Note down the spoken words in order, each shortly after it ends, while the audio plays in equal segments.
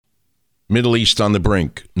Middle East on the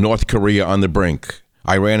brink. North Korea on the brink.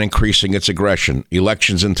 Iran increasing its aggression,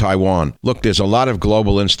 elections in Taiwan. Look, there's a lot of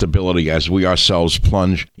global instability as we ourselves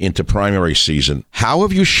plunge into primary season. How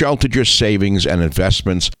have you sheltered your savings and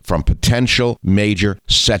investments from potential major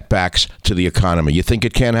setbacks to the economy? You think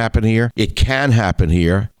it can't happen here? It can happen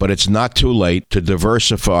here, but it's not too late to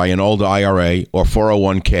diversify an old IRA or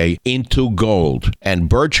 401k into gold. And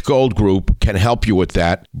Birch Gold Group can help you with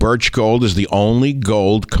that. Birch Gold is the only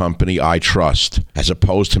gold company I trust. As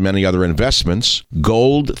opposed to many other investments,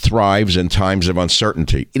 gold thrives in times of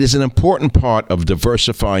uncertainty. It is an important part of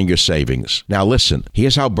diversifying your savings. Now listen,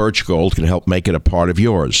 here's how Birch Gold can help make it a part of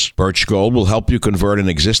yours. Birch Gold will help you convert an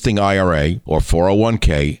existing IRA or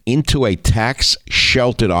 401k into a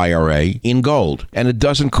tax-sheltered IRA in gold. And it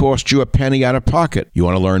doesn't cost you a penny out of pocket. You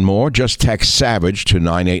want to learn more? Just text SAVAGE to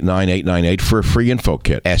 989898 for a free info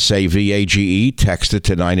kit. SAVAGE, text it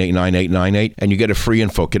to 989898 and you get a free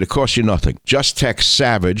info kit. It costs you nothing. Just text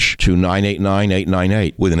SAVAGE to 989898.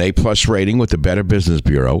 With an A-plus rating with the Better Business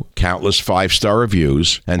Bureau, countless 5-star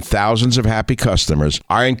reviews, and thousands of happy customers,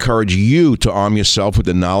 I encourage you to arm yourself with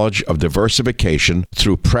the knowledge of diversification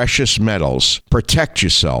through precious metals. Protect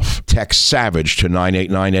yourself. Text SAVAGE to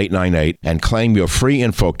 989898 and claim your free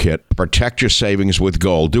info kit. Protect your savings with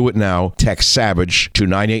gold. Do it now. Text SAVAGE to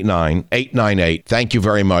 989898. Thank you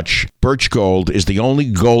very much. Birch Gold is the only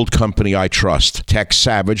gold company I trust. Text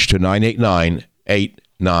SAVAGE to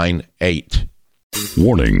 989898.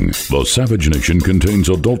 Warning, the Savage Nation contains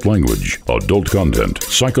adult language, adult content,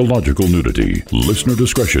 psychological nudity. Listener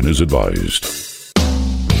discretion is advised.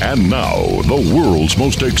 And now, the world's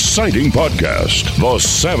most exciting podcast, The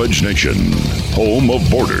Savage Nation, home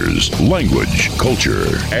of borders, language,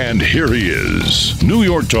 culture. And here he is, New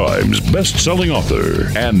York Times best-selling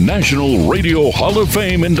author and National Radio Hall of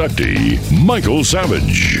Fame inductee, Michael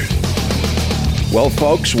Savage. Well,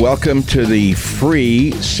 folks, welcome to the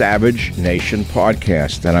free Savage Nation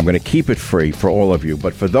podcast, and I'm going to keep it free for all of you.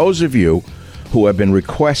 But for those of you who have been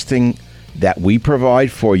requesting that we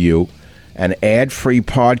provide for you an ad-free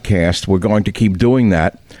podcast, we're going to keep doing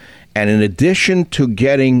that. And in addition to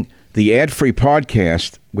getting the ad-free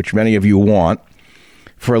podcast, which many of you want,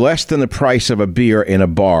 for less than the price of a beer in a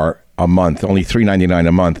bar a month, only $3.99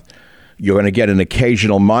 a month, you're going to get an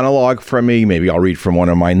occasional monologue from me. Maybe I'll read from one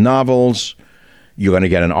of my novels. You're going to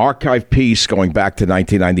get an archive piece going back to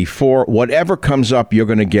 1994. Whatever comes up, you're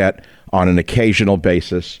going to get on an occasional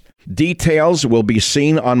basis. Details will be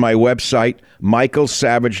seen on my website,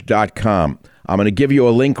 michaelsavage.com. I'm going to give you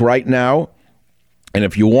a link right now. And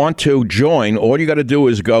if you want to join, all you got to do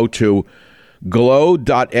is go to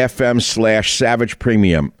glow.fm/Savage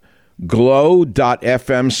Premium.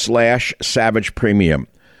 Glow.fm/Savage Premium.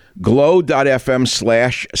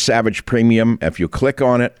 Glow.fm/Savage Premium. If you click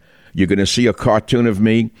on it, you're going to see a cartoon of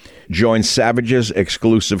me. Join Savage's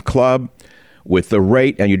exclusive club with the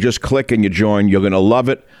rate, and you just click and you join. You're going to love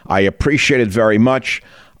it. I appreciate it very much.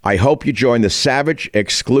 I hope you join the Savage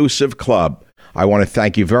exclusive club. I want to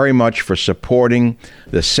thank you very much for supporting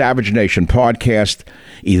the Savage Nation podcast,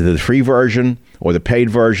 either the free version or the paid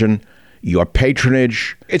version. Your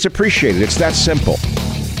patronage, it's appreciated. It's that simple.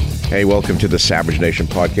 Hey, welcome to the Savage Nation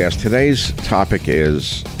podcast. Today's topic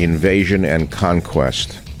is invasion and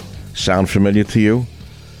conquest. Sound familiar to you?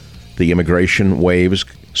 The immigration waves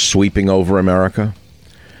sweeping over America?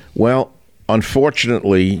 Well,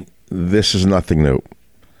 unfortunately, this is nothing new.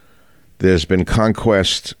 There's been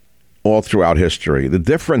conquest all throughout history. The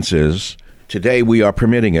difference is, today we are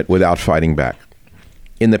permitting it without fighting back.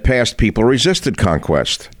 In the past, people resisted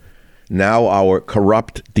conquest. Now our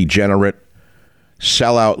corrupt, degenerate,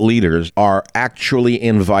 sellout leaders are actually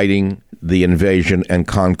inviting the invasion and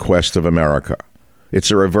conquest of America. It's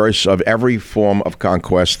a reverse of every form of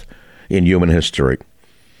conquest in human history.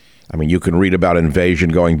 I mean, you can read about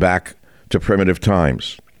invasion going back to primitive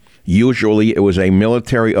times. Usually it was a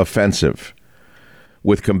military offensive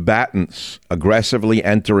with combatants aggressively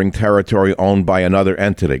entering territory owned by another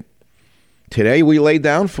entity. Today we lay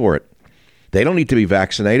down for it. They don't need to be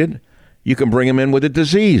vaccinated. You can bring them in with a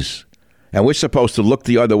disease. And we're supposed to look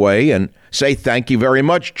the other way and say, thank you very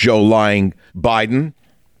much, Joe lying Biden.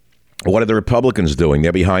 What are the Republicans doing?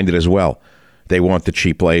 They're behind it as well. They want the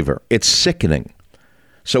cheap labor. It's sickening.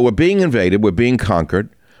 So we're being invaded. We're being conquered.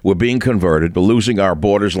 We're being converted. We're losing our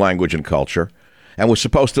borders, language, and culture. And we're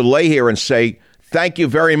supposed to lay here and say, thank you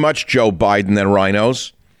very much, Joe Biden and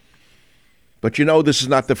rhinos. But you know, this is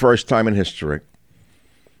not the first time in history.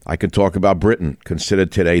 I could talk about Britain,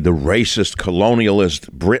 considered today the racist,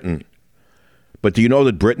 colonialist Britain. But do you know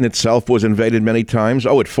that Britain itself was invaded many times?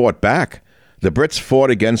 Oh, it fought back. The Brits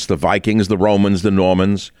fought against the Vikings, the Romans, the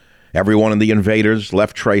Normans. Every one of the invaders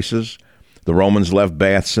left traces. The Romans left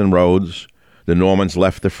baths and roads. The Normans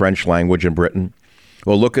left the French language in Britain.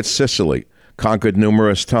 Well, look at Sicily, conquered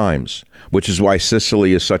numerous times, which is why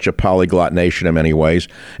Sicily is such a polyglot nation in many ways,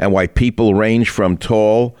 and why people range from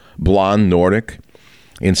tall, blonde Nordic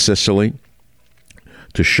in Sicily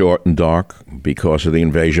to short and dark because of the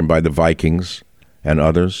invasion by the Vikings and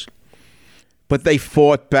others. But they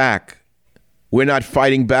fought back. We're not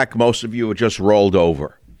fighting back. Most of you are just rolled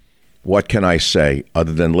over. What can I say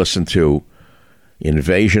other than listen to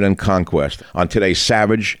Invasion and Conquest on today's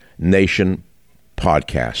Savage Nation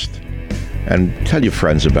podcast? And tell your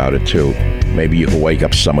friends about it, too. Maybe you can wake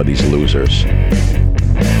up some of these losers.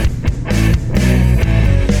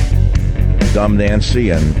 Dumb Nancy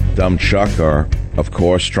and Dumb Chuck are, of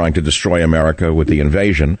course, trying to destroy America with the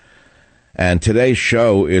invasion. And today's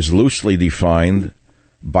show is loosely defined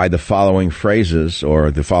by the following phrases, or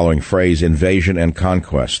the following phrase, invasion and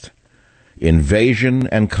conquest. Invasion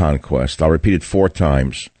and conquest. I'll repeat it 4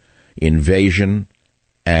 times. Invasion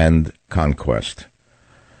and conquest.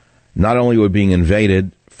 Not only were we being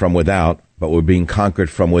invaded from without, but we're being conquered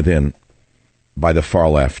from within by the far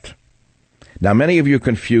left. Now, many of you are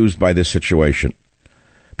confused by this situation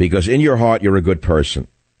because in your heart you're a good person.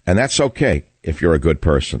 And that's okay if you're a good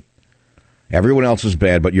person. Everyone else is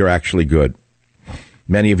bad, but you're actually good.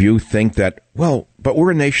 Many of you think that, well, but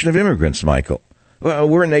we're a nation of immigrants, Michael. Well,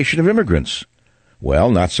 we're a nation of immigrants.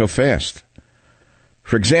 Well, not so fast.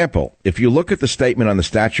 For example, if you look at the statement on the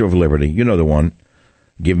Statue of Liberty, you know the one,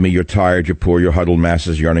 give me your tired, your poor, your huddled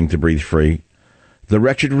masses yearning to breathe free, the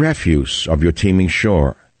wretched refuse of your teeming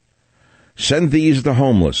shore. Send these, the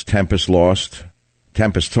homeless, tempest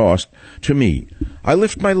tossed, to me. I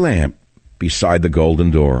lift my lamp beside the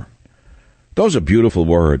golden door. Those are beautiful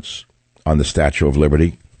words on the Statue of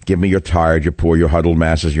Liberty. Give me your tired, your poor, your huddled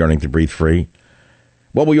masses yearning to breathe free.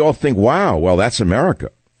 Well, we all think, wow, well, that's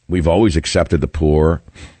America. We've always accepted the poor,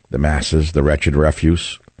 the masses, the wretched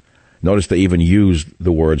refuse. Notice they even used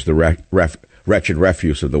the words, the wretched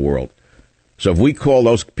refuse of the world. So if we call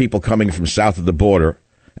those people coming from south of the border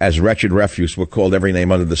as wretched refuse, we're called every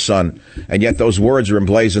name under the sun, and yet those words are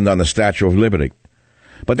emblazoned on the Statue of Liberty.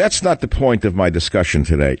 But that's not the point of my discussion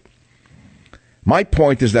today. My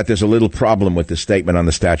point is that there's a little problem with the statement on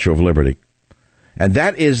the Statue of Liberty, and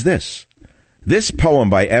that is this. This poem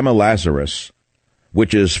by Emma Lazarus,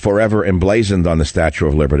 which is forever emblazoned on the Statue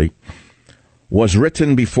of Liberty, was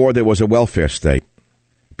written before there was a welfare state.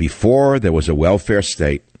 Before there was a welfare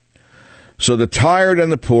state. So the tired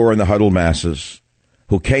and the poor and the huddled masses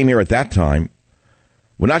who came here at that time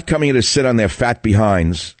were not coming here to sit on their fat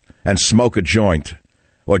behinds and smoke a joint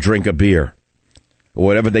or drink a beer or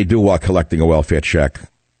whatever they do while collecting a welfare check.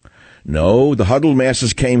 No, the huddled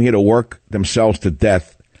masses came here to work themselves to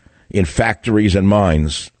death in factories and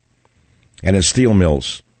mines and in steel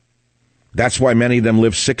mills. That's why many of them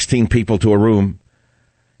live 16 people to a room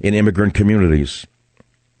in immigrant communities.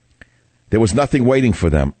 There was nothing waiting for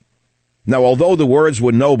them. Now, although the words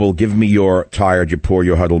were noble, give me your tired, your poor,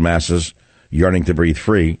 your huddled masses yearning to breathe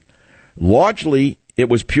free, largely it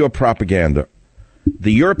was pure propaganda.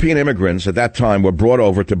 The European immigrants at that time were brought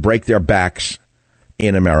over to break their backs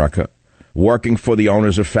in America, working for the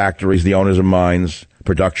owners of factories, the owners of mines,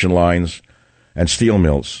 production lines, and steel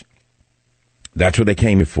mills. That's what they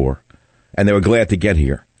came here for. And they were glad to get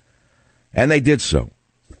here. And they did so.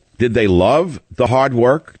 Did they love the hard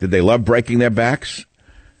work? Did they love breaking their backs?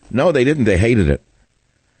 No, they didn't. They hated it.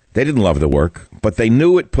 They didn't love the work, but they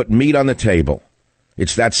knew it put meat on the table.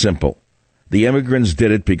 It's that simple. The immigrants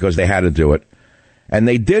did it because they had to do it. And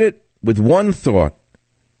they did it with one thought,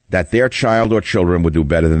 that their child or children would do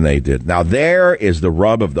better than they did. Now, there is the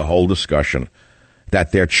rub of the whole discussion,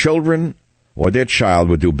 that their children or their child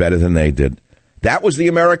would do better than they did. That was the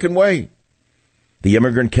American way. The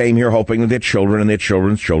immigrant came here hoping that their children and their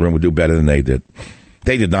children's children would do better than they did.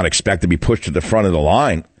 They did not expect to be pushed to the front of the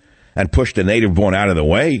line and pushed a native-born out of the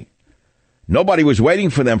way. Nobody was waiting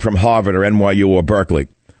for them from Harvard or NYU or Berkeley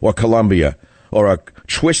or Columbia or a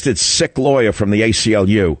twisted, sick lawyer from the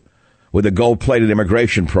ACLU with a gold-plated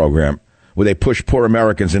immigration program where they push poor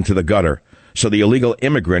Americans into the gutter so the illegal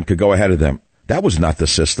immigrant could go ahead of them. That was not the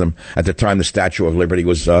system at the time the Statue of Liberty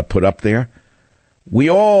was put up there. We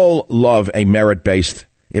all love a merit-based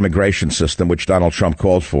immigration system, which Donald Trump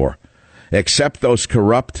called for, except those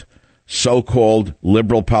corrupt, so-called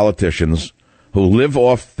liberal politicians who live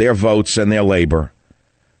off their votes and their labor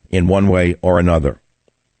in one way or another.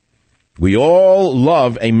 We all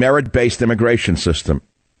love a merit-based immigration system,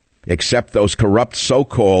 except those corrupt,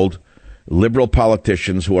 so-called liberal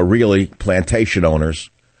politicians who are really plantation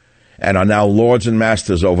owners and are now lords and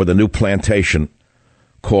masters over the new plantation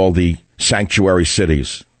called the sanctuary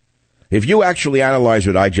cities. If you actually analyze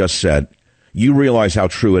what I just said, you realize how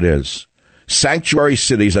true it is. Sanctuary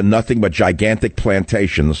cities are nothing but gigantic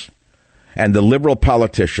plantations, and the liberal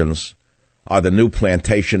politicians are the new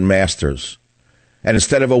plantation masters. And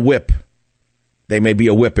instead of a whip, they may be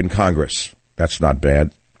a whip in Congress. That's not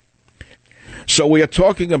bad. So we are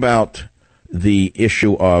talking about the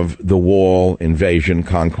issue of the wall, invasion,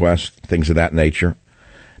 conquest, things of that nature.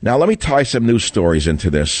 Now, let me tie some news stories into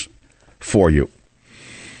this for you.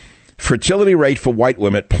 Fertility rate for white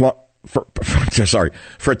women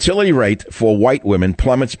fertility rate for white women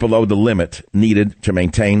plummets below the limit needed to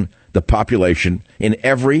maintain the population in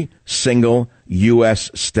every single U.S.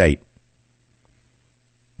 state.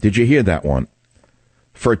 Did you hear that one?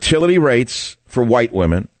 Fertility rates for white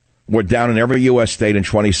women were down in every U.S. state in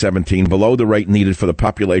 2017, below the rate needed for the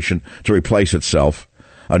population to replace itself,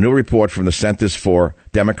 a new report from the Centers for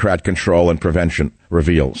Democrat Control and Prevention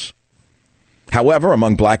reveals. However,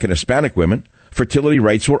 among black and Hispanic women, fertility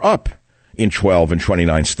rates were up in 12 and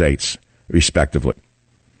 29 states, respectively.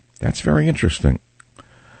 That's very interesting.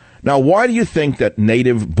 Now, why do you think that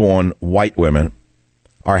native-born white women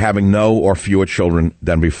are having no or fewer children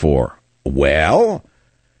than before? Well,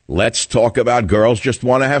 let's talk about girls just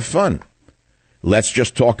want to have fun. Let's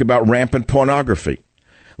just talk about rampant pornography.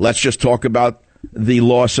 Let's just talk about the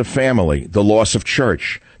loss of family, the loss of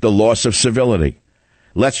church, the loss of civility.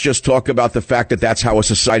 Let's just talk about the fact that that's how a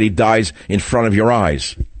society dies in front of your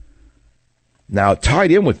eyes. Now,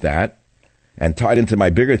 tied in with that, and tied into my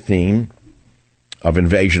bigger theme of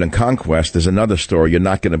invasion and conquest, is another story you're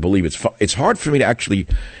not going to believe. It's hard for me to actually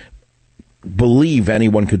believe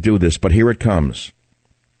anyone could do this, but here it comes.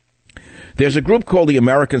 There's a group called the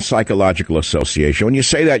American Psychological Association. When you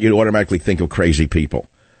say that, you automatically think of crazy people.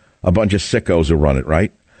 A bunch of sickos who run it,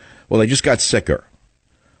 right? Well, they just got sicker.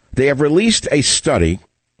 They have released a study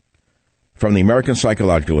from the American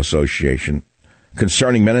Psychological Association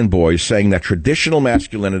concerning men and boys, saying that traditional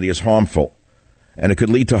masculinity is harmful and it could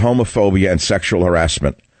lead to homophobia and sexual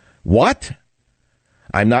harassment. What?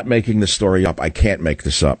 I'm not making this story up. I can't make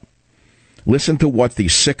this up. Listen to what the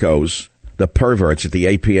sickos, the perverts at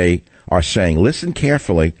the APA are saying. Listen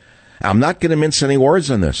carefully. I'm not going to mince any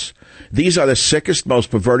words on this. These are the sickest,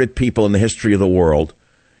 most perverted people in the history of the world,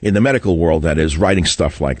 in the medical world, that is, writing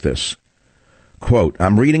stuff like this. Quote,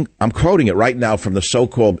 I'm quoting it right now from the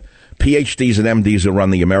so-called PhDs and MDs who run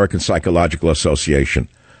the American Psychological Association.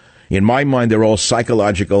 In my mind, they're all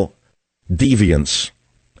psychological deviants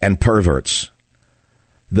and perverts.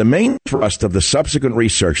 The main thrust of the subsequent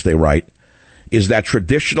research, they write, is that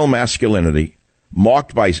traditional masculinity,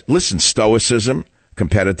 marked by, listen, stoicism,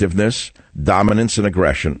 competitiveness, dominance, and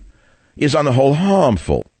aggression, is on the whole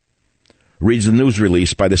harmful, reads the news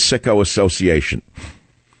release by the Sicko Association.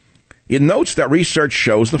 It notes that research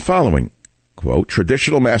shows the following, quote,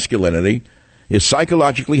 traditional masculinity is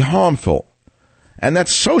psychologically harmful, and that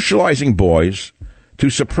socializing boys to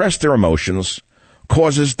suppress their emotions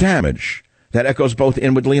causes damage that echoes both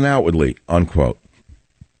inwardly and outwardly, unquote.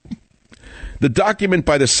 The document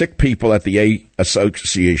by the sick people at the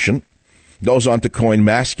association goes on to coin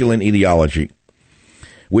masculine ideology,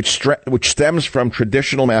 which stems from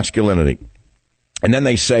traditional masculinity. And then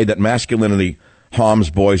they say that masculinity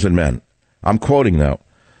harms boys and men. I'm quoting now.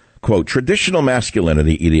 Quote, traditional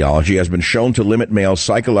masculinity ideology has been shown to limit males'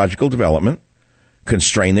 psychological development,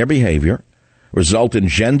 constrain their behavior, result in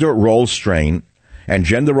gender role strain and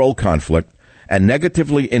gender role conflict, and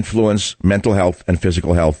negatively influence mental health and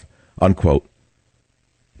physical health, unquote,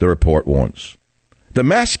 the report warns. The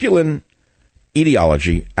masculine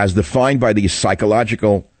ideology, as defined by these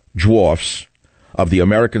psychological dwarfs of the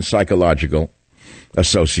American Psychological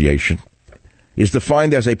Association, is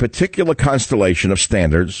defined as a particular constellation of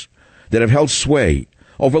standards that have held sway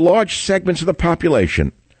over large segments of the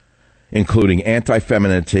population, including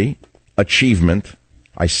anti-femininity, achievement,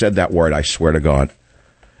 I said that word, I swear to God,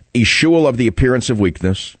 eschewal of the appearance of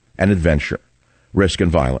weakness, and adventure, risk,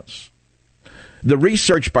 and violence. The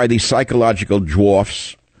research by these psychological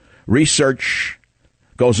dwarfs, research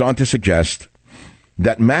goes on to suggest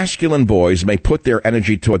that masculine boys may put their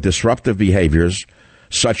energy toward disruptive behaviors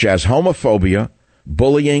such as homophobia,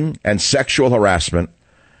 bullying, and sexual harassment,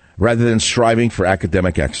 rather than striving for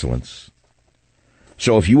academic excellence.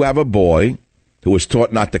 So if you have a boy who was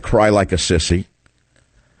taught not to cry like a sissy,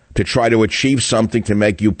 to try to achieve something to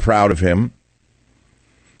make you proud of him,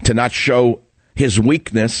 to not show his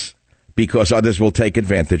weakness because others will take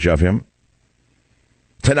advantage of him,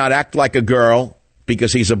 to not act like a girl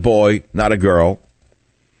because he's a boy, not a girl,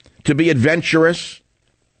 to be adventurous,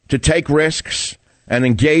 to take risks, and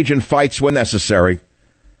engage in fights when necessary,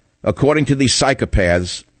 according to these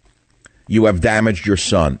psychopaths, you have damaged your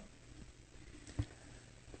son.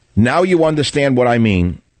 Now you understand what I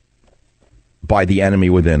mean by the enemy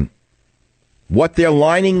within. What they're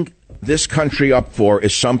lining this country up for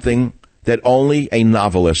is something that only a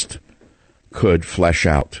novelist could flesh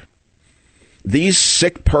out. These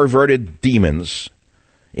sick, perverted demons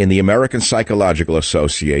in the American Psychological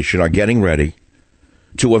Association are getting ready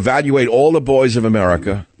to evaluate all the boys of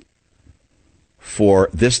America for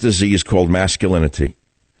this disease called masculinity,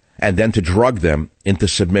 and then to drug them into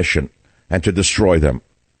submission and to destroy them.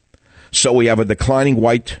 So we have a declining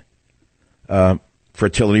white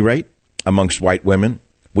fertility rate amongst white women.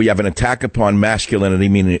 We have an attack upon masculinity,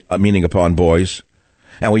 meaning upon boys.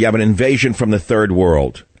 And we have an invasion from the third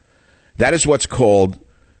world. That is what's called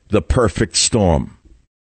the perfect storm.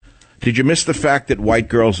 Did you miss the fact that white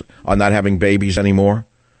girls are not having babies anymore?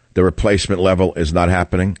 The replacement level is not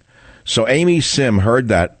happening. So Amy Sim heard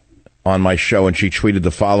that on my show, and she tweeted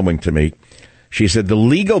the following to me. She said, the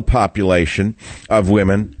legal population of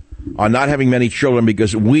women are not having many children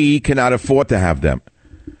because we cannot afford to have them.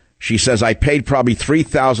 She says, I paid probably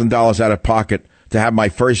 $3,000 out of pocket to have my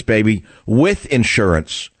first baby with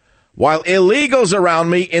insurance, while illegals around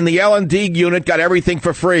me in the L&D unit got everything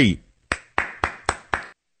for free.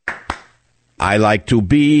 I like to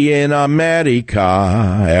be in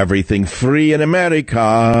America, everything free in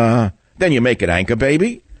America. Then you make an anchor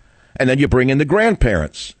baby, and then you bring in the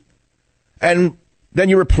grandparents. And then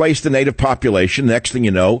you replace the native population. Next thing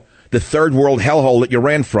you know, the third world hellhole that you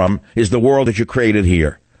ran from is the world that you created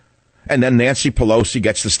here. And then Nancy Pelosi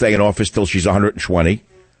gets to stay in office till she's 120.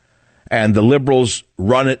 And the liberals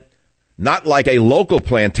run it not like a local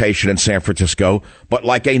plantation in San Francisco, but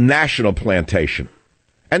like a national plantation.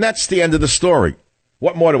 And that's the end of the story.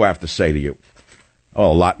 What more do I have to say to you?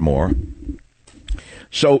 Oh, a lot more.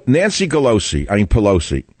 So Nancy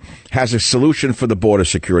Pelosi has a solution for the border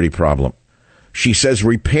security problem. She says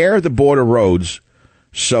repair the border roads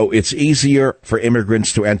so it's easier for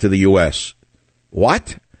immigrants to enter the U.S.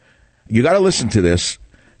 What? You got to listen to this.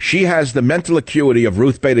 She has the mental acuity of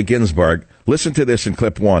Ruth Bader Ginsburg. Listen to this in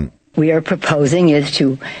clip 1. We are proposing is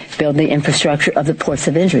to build the infrastructure of the ports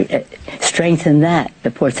of entry, strengthen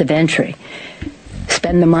the ports of entry,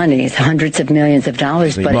 spend the money, it's hundreds of millions of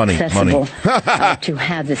dollars, but accessible to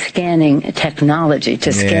have the scanning technology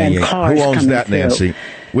to scan cars. Who owns coming that, through. Nancy?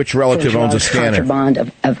 Which relative owns a scanner?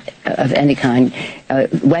 Contraband of any kind,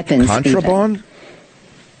 weapons. Contraband? Even.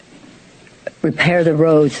 Repair the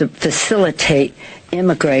roads, facilitate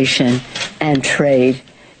immigration and trade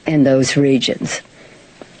in those regions.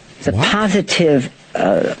 It's a positive...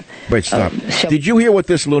 Wait, stop. Did you hear what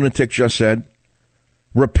this lunatic just said?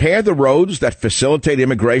 Repair the roads that facilitate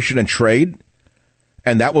immigration and trade,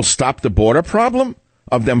 and that will stop the border problem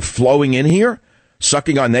of them flowing in here,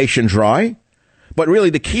 sucking our nation dry? But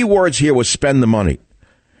really, the key words here was spend the money.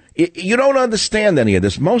 You don't understand any of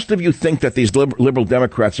this. Most of you think that these liberal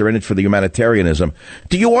Democrats are in it for the humanitarianism.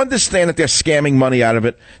 Do you understand that they're scamming money out of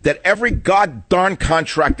it? That every god-darn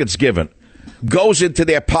contract that's given goes into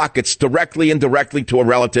their pockets directly, indirectly to a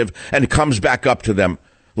relative and comes back up to them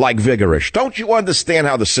like vigorish. Don't you understand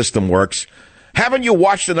how the system works? Haven't you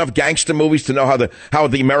watched enough gangster movies to know how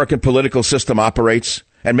the American political system operates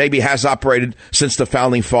and maybe has operated since the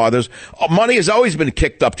founding fathers? Money has always been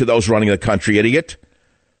kicked up to those running the country, idiot.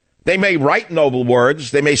 They may write noble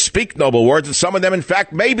words, they may speak noble words, and some of them, in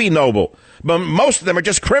fact, may be noble. But most of them are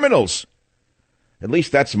just criminals. At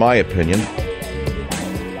least that's my opinion.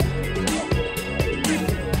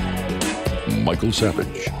 Michael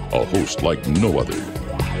Savage, a host like no other.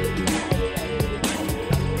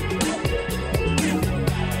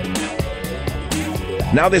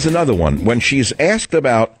 Now there's another one. When she's asked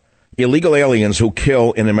about illegal aliens who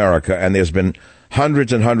kill in America, and there's been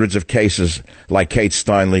hundreds and hundreds of cases like Kate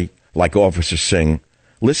Steinle, like Officer Singh,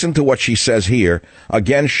 listen to what she says here,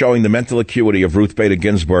 again showing the mental acuity of Ruth Bader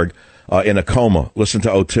Ginsburg in a coma. Listen to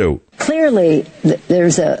O2. Clearly,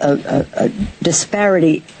 there's a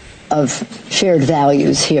disparity of shared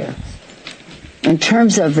values here. In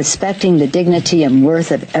terms of respecting the dignity and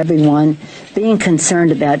worth of everyone, being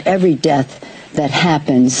concerned about every death that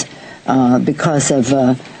happens because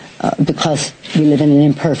we live in an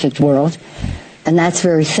imperfect world, and that's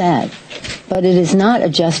very sad. But it is not a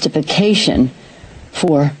justification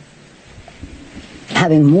for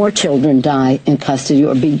having more children die in custody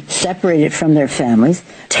or be separated from their families,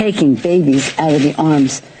 taking babies out of the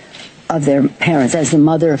arms of their parents. As the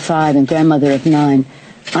mother of 5 and grandmother of 9,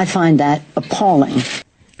 I find that appalling.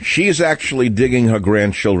 She is actually digging her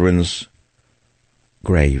grandchildren's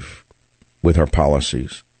grave with her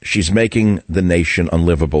policies. She's making the nation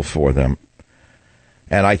unlivable for them.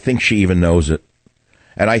 And I think she even knows it.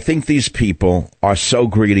 And I think these people are so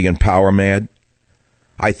greedy and power mad.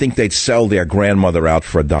 I think they'd sell their grandmother out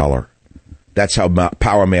for $1. That's how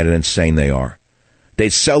power mad and insane they are.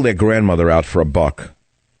 They'd sell their grandmother out for $1.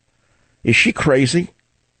 Is she crazy?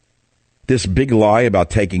 This big lie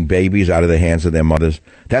about taking babies out of the hands of their mothers,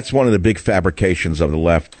 that's one of the big fabrications of the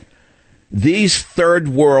left. These third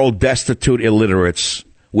world destitute illiterates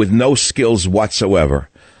with no skills whatsoever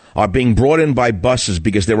are being brought in by buses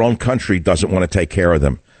because their own country doesn't want to take care of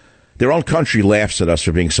them. Their own country laughs at us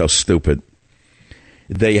for being so stupid.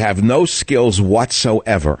 They have no skills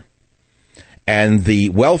whatsoever. And the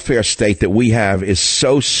welfare state that we have is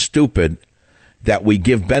so stupid that we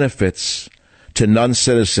give benefits to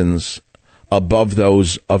non-citizens above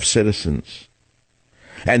those of citizens.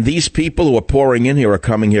 And these people who are pouring in here are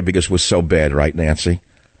coming here because we're so bad, right, Nancy?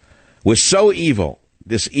 We're so evil.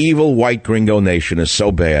 This evil white gringo nation is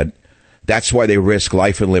so bad. That's why they risk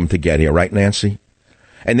life and limb to get here, right, Nancy?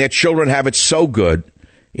 And their children have it so good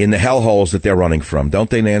in the hellholes that they're running from, don't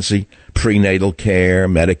they, Nancy? Prenatal care,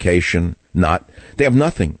 medication, not. They have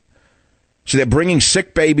nothing. So they're bringing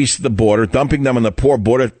sick babies to the border, dumping them on the poor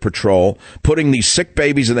Border Patrol, putting these sick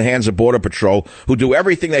babies in the hands of Border Patrol, who do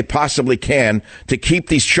everything they possibly can to keep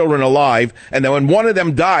these children alive. And then when one of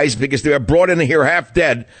them dies because they are brought in here half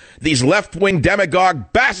dead, these left-wing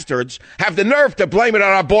demagogue bastards have the nerve to blame it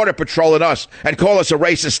on our Border Patrol and us and call us a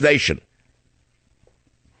racist nation.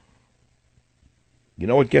 You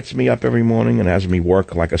know what gets me up every morning and has me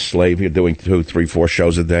work like a slave here doing 2, 3, 4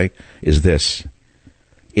 shows a day? Is this.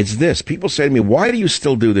 It's this. People say to me, why do you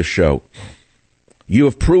still do this show? You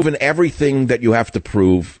have proven everything that you have to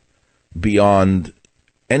prove beyond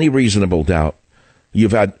any reasonable doubt.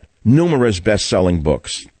 You've had numerous best-selling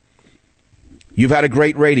books. You've had a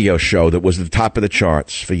great radio show that was at the top of the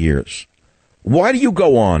charts for years. Why do you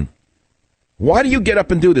go on? Why do you get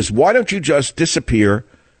up and do this? Why don't you just disappear,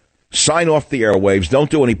 sign off the airwaves, don't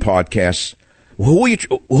do any podcasts? Who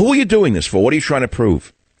are you doing this for? What are you trying to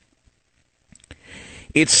prove?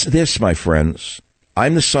 It's this, my friends.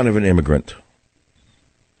 I'm the son of an immigrant,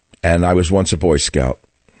 and I was once a Boy Scout.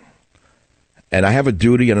 And I have a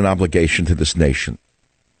duty and an obligation to this nation.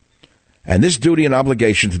 And this duty and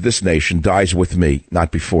obligation to this nation dies with me,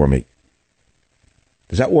 not before me.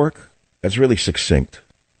 Does that work? That's really succinct.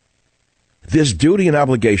 This duty and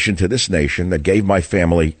obligation to this nation that gave my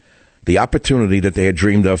family the opportunity that they had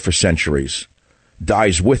dreamed of for centuries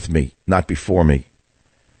dies with me, not before me.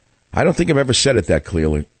 I don't think I've ever said it that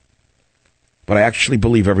clearly, but I actually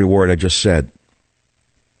believe every word I just said.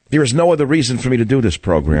 There is no other reason for me to do this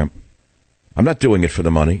program. I'm not doing it for the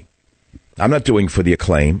money. I'm not doing it for the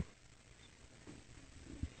acclaim.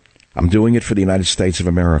 I'm doing it for the United States of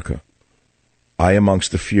America. I,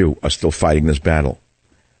 amongst the few, are still fighting this battle.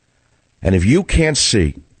 And if you can't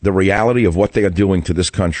see the reality of what they are doing to this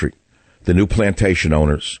country, the new plantation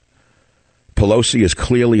owners, Pelosi is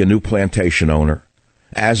clearly a new plantation owner,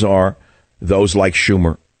 as are those like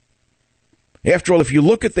Schumer. After all, if you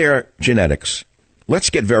look at their genetics, let's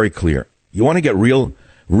get very clear. You want to get real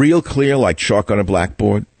clear like chalk on a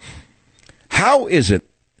blackboard? How is it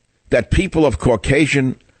that people of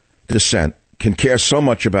Caucasian descent can care so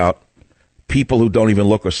much about people who don't even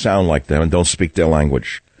look or sound like them and don't speak their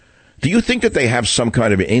language? Do you think that they have some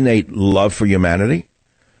kind of innate love for humanity?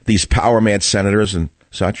 These power-mad senators and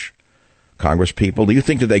such? Congress people, do you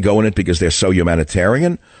think that they go in it because they're so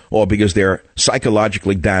humanitarian or because they're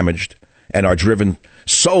psychologically damaged and are driven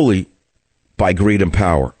solely by greed and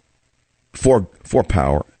power, for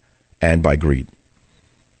power and by greed?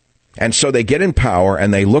 And so they get in power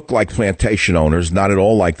and they look like plantation owners, not at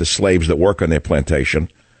all like the slaves that work on their plantation,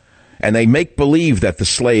 and they make believe that the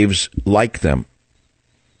slaves like them.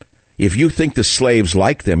 If you think the slaves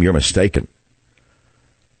like them, you're mistaken.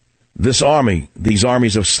 This army, these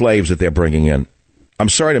armies of slaves that they're bringing in, I'm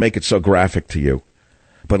sorry to make it so graphic to you,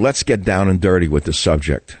 but let's get down and dirty with the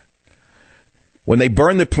subject. When they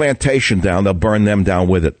burn the plantation down, they'll burn them down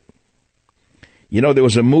with it. You know, there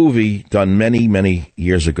was a movie done many, many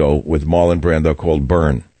years ago with Marlon Brando called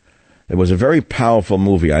Burn. It was a very powerful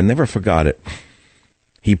movie. I never forgot it.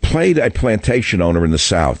 He played a plantation owner in the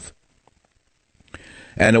South,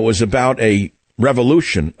 and it was about a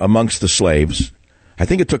revolution amongst the slaves. I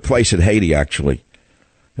think it took place in Haiti, actually.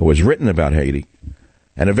 It was written about Haiti.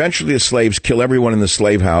 And eventually the slaves kill everyone in the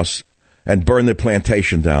slave house and burn the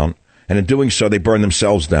plantation down. And in doing so, they burn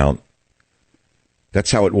themselves down. That's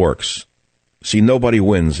how it works. See, nobody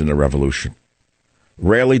wins in a revolution.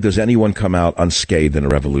 Rarely does anyone come out unscathed in a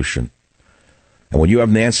revolution. And when you have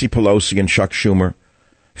Nancy Pelosi and Chuck Schumer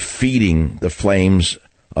feeding the flames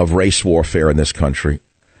of race warfare in this country,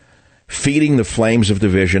 feeding the flames of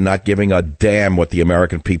division, not giving a damn what the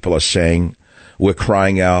American people are saying. We're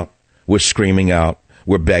crying out. We're screaming out.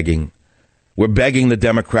 We're begging. We're begging the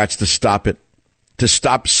Democrats to stop it, to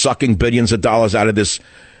stop sucking billions of dollars out of this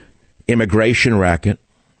immigration racket.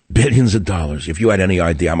 Billions of dollars. If you had any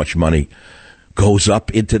idea how much money goes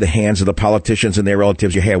up into the hands of the politicians and their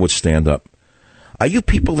relatives, your hair would stand up. Are you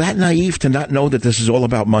people that naive to not know that this is all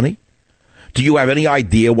about money? Do you have any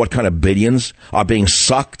idea what kind of billions are being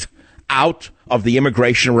sucked out of the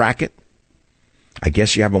immigration racket? I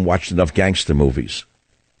guess you haven't watched enough gangster movies.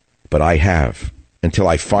 But I have, until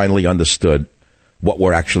I finally understood what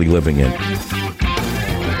we're actually living in.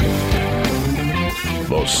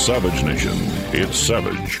 The Savage Nation. It's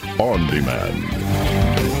Savage on Demand.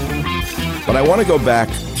 But I want to go back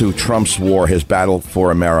to Trump's war, his battle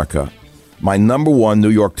for America. My number one New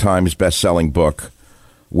York Times best-selling book,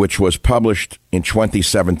 which was published in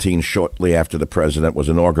 2017, shortly after the president was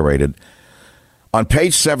inaugurated. On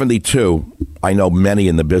page 72, I know many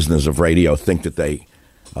in the business of radio think that they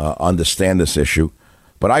understand this issue,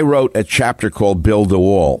 but I wrote a chapter called Build the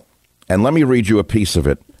Wall. And let me read you a piece of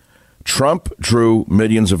it. Trump drew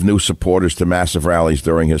millions of new supporters to massive rallies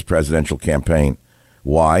during his presidential campaign.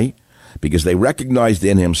 Why? Because they recognized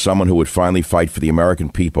in him someone who would finally fight for the American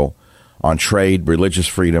people on trade, religious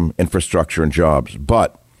freedom, infrastructure, and jobs.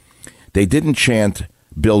 But they didn't chant,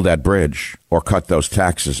 build that bridge, or cut those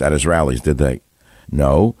taxes at his rallies, did they?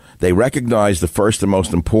 No, they recognized the first and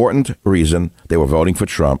most important reason they were voting for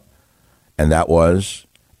Trump, and that was,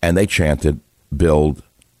 and they chanted, build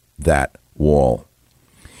that wall.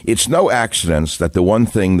 It's no accident that the one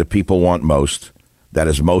thing the people want most, that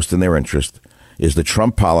is most in their interest, is the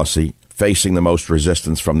Trump policy facing the most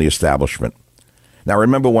resistance from the establishment. Now,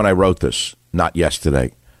 remember when I wrote this, not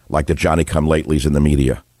yesterday, like the Johnny-come-latelys in the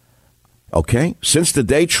media. Okay? Since the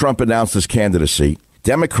day Trump announced his candidacy,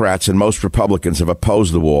 Democrats and most Republicans have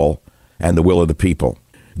opposed the wall and the will of the people.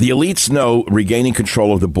 The elites know regaining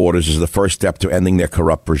control of the borders is the first step to ending their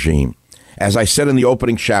corrupt regime. As I said in the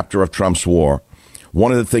opening chapter of Trump's war,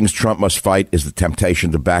 one of the things Trump must fight is the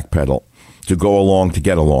temptation to backpedal, to go along to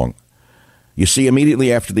get along. You see,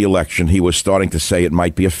 immediately after the election, he was starting to say it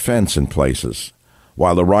might be a fence in places,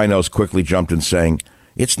 while the rhinos quickly jumped in saying,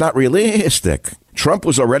 it's not realistic. Trump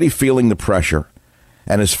was already feeling the pressure,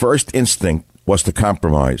 and his first instinct was to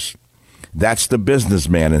compromise. That's the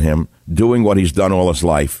businessman in him doing what he's done all his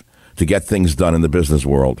life to get things done in the business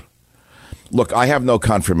world. Look, I have no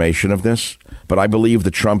confirmation of this, but I believe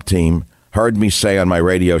the Trump team heard me say on my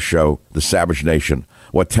radio show, The Savage Nation,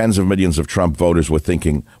 what tens of millions of Trump voters were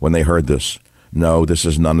thinking when they heard this. No, this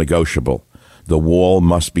is non-negotiable. The wall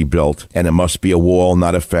must be built, and it must be a wall,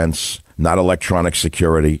 not a fence, not electronic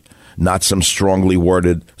security, not some strongly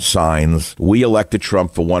worded signs. We elected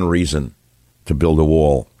Trump for one reason, to build a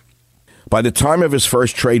wall. By the time of his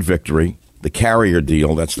first trade victory, the Carrier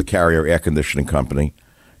deal, that's the Carrier air conditioning company,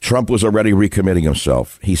 Trump was already recommitting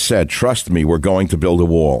himself. He said, trust me, we're going to build a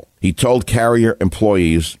wall. He told Carrier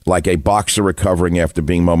employees, like a boxer recovering after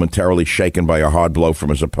being momentarily shaken by a hard blow from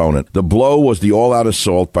his opponent. The blow was the all-out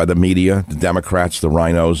assault by the media, the Democrats, the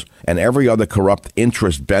rhinos, and every other corrupt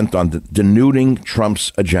interest bent on denuding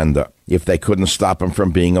Trump's agenda. If they couldn't stop him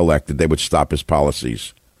from being elected, they would stop his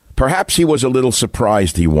policies. Perhaps he was a little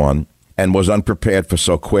surprised he won and was unprepared for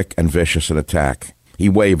so quick and vicious an attack. He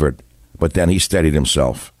wavered, but then he steadied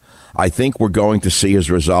himself. I think we're going to see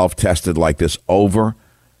his resolve tested like this over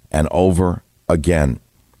and over again.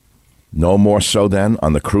 No more so then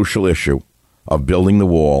on the crucial issue of building the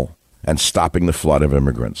wall and stopping the flood of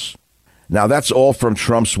immigrants. Now, that's all from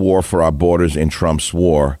Trump's war for our borders in Trump's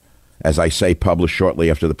war, as I say, published shortly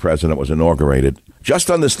after the president was inaugurated.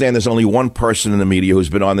 Just understand there's only one person in the media who's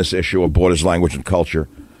been on this issue of borders, language, and culture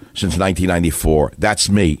since 1994. That's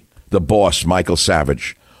me, the boss, Michael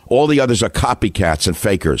Savage. All the others are copycats and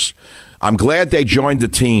fakers. I'm glad they joined the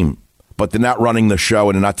team, but they're not running the show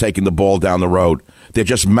and they're not taking the ball down the road. They're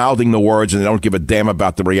just mouthing the words and they don't give a damn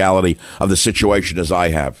about the reality of the situation as I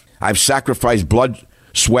have. I've sacrificed blood,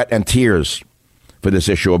 sweat, and tears for this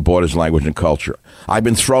issue of borders, language, and culture. I've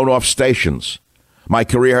been thrown off stations. My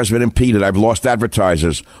career has been impeded. I've lost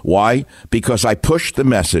advertisers. Why? Because I pushed the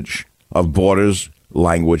message of borders,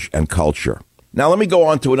 language, and culture. Now, let me go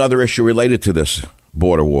on to another issue related to this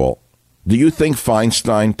border wall. Do you think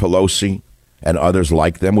Feinstein, Pelosi, and others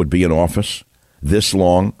like them would be in office this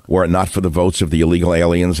long were it not for the votes of the illegal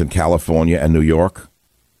aliens in California and New York?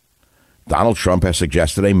 Donald Trump has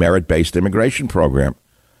suggested a merit-based immigration program.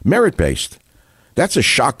 Merit-based. That's a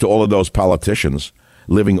shock to all of those politicians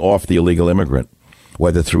living off the illegal immigrant,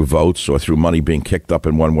 whether through votes or through money being kicked up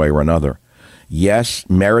in one way or another. Yes,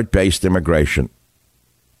 merit-based immigration.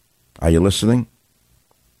 Are you listening?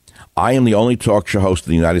 I am the only talk show host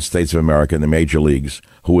in the United States of America in the major leagues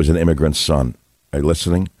who is an immigrant's son. Are you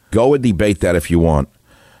listening? Go and debate that if you want.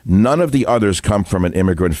 None of the others come from an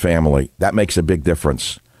immigrant family. That makes a big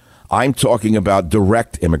difference. I'm talking about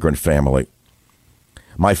direct immigrant family.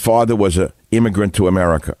 My father was an immigrant to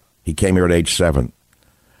America. He came here at age 7.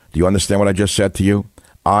 Do you understand what I just said to you?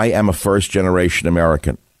 I am a first-generation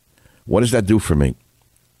American. What does that do for me?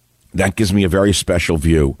 That gives me a very special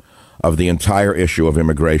view of the entire issue of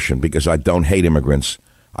immigration because I don't hate immigrants.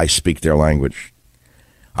 I speak their language.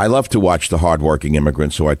 I love to watch the hardworking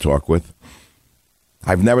immigrants who I talk with.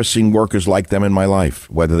 I've never seen workers like them in my life,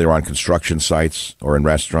 whether they're on construction sites or in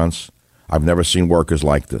restaurants. I've never seen workers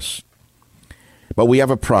like this. But we have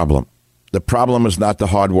a problem. The problem is not the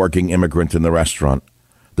hardworking immigrant in the restaurant.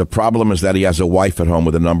 The problem is that he has a wife at home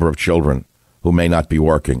with a number of children who may not be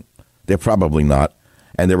working. They're probably not,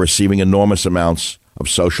 and they're receiving enormous amounts of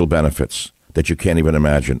social benefits that you can't even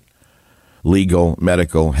imagine. Legal,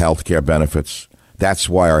 medical, health care benefits. That's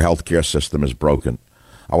why our health care system is broken.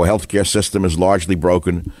 Our health care system is largely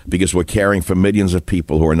broken because we're caring for millions of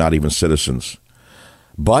people who are not even citizens.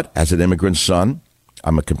 But as an immigrant son,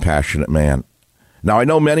 I'm a compassionate man. Now, I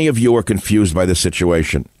know many of you are confused by this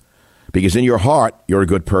situation because in your heart, you're a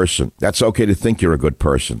good person. That's okay to think you're a good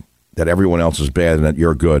person, that everyone else is bad and that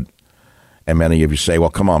you're good. And many of you say, well,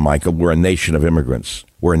 come on, Michael, we're a nation of immigrants.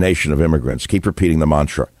 We're a nation of immigrants. Keep repeating the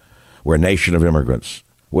mantra. We're a nation of immigrants.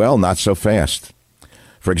 Well, not so fast.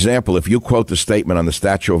 For example, if you quote the statement on the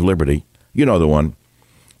Statue of Liberty, you know the one,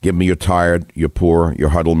 give me your tired, your poor, your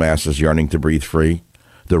huddled masses yearning to breathe free,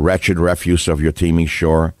 the wretched refuse of your teeming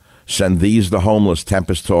shore, send these the homeless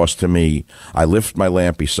tempest-tossed to me, I lift my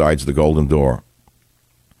lamp besides the golden door.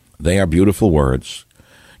 They are beautiful words.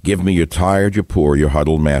 Give me your tired, your poor, your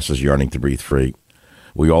huddled masses yearning to breathe free.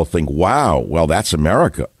 We all think, wow, well, that's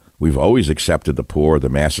America. We've always accepted the poor, the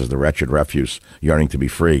masses, the wretched refuse, yearning to be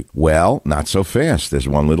free. Well, not so fast. There's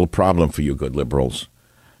one little problem for you good liberals,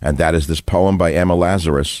 and that is this poem by Emma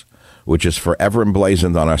Lazarus, which is forever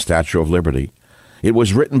emblazoned on our Statue of Liberty. It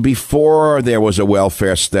was written before there was a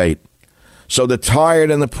welfare state. So the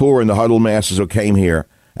tired and the poor and the huddled masses who came here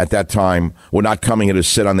at that time were not coming here to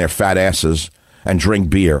sit on their fat asses and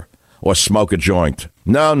drink beer or smoke a joint.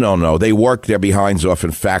 No. They worked their behinds off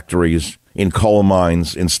in factories, in coal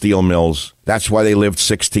mines, in steel mills. That's why they lived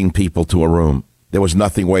 16 people to a room. There was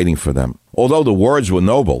nothing waiting for them. Although the words were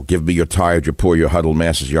noble, give me your tired, your poor, your huddled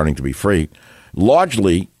masses yearning to be free,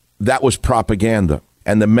 largely that was propaganda.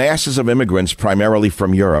 And the masses of immigrants, primarily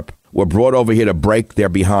from Europe, were brought over here to break their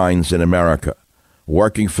behinds in America,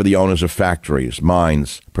 working for the owners of factories,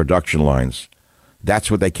 mines, production lines. That's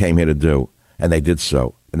what they came here to do. And they did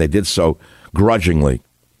so. And they did so grudgingly.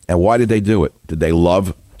 And why did they do it? Did they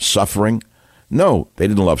love suffering? No, they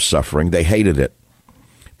didn't love suffering. They hated it.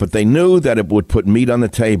 But they knew that it would put meat on the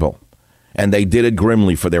table. And they did it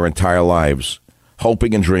grimly for their entire lives,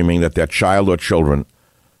 hoping and dreaming that their child or children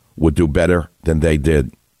would do better than they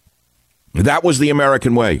did. That was the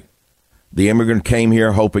American way. The immigrant came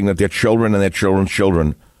here hoping that their children and their children's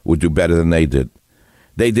children would do better than they did.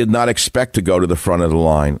 They did not expect to go to the front of the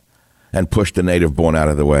line and push the native born out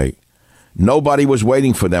of the way. Nobody was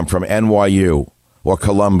waiting for them from NYU or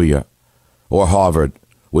Columbia or Harvard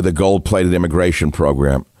with a gold-plated immigration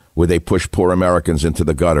program where they push poor Americans into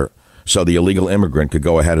the gutter so the illegal immigrant could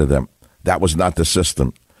go ahead of them. That was not the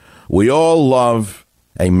system. We all love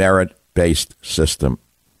a merit-based system,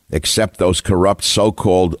 except those corrupt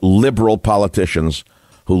so-called liberal politicians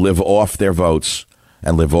who live off their votes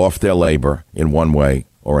and live off their labor in one way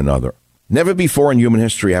or another. Never before in human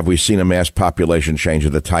history have we seen a mass population change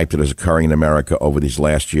of the type that is occurring in America over these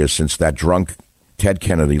last years since that drunk Ted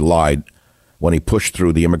Kennedy lied when he pushed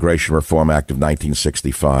through the Immigration Reform Act of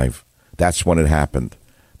 1965. That's when it happened.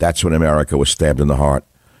 That's when America was stabbed in the heart.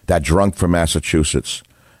 That drunk from Massachusetts,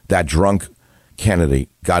 that drunk Kennedy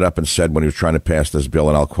got up and said when he was trying to pass this bill,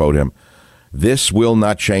 and I'll quote him, "This will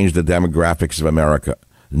not change the demographics of America.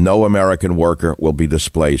 No American worker will be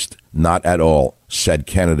displaced. Not at all," said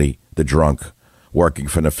Kennedy, the drunk, working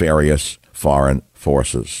for nefarious foreign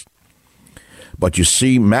forces. But you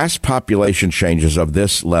see, mass population changes of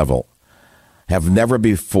this level have never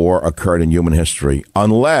before occurred in human history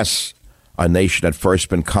unless a nation had first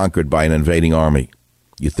been conquered by an invading army.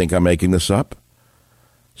 You think I'm making this up?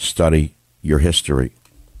 Study your history.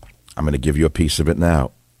 I'm going to give you a piece of it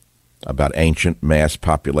now about ancient mass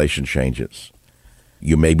population changes.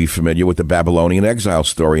 You may be familiar with the Babylonian exile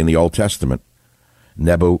story in the Old Testament.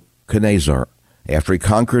 Nebuchadnezzar, after he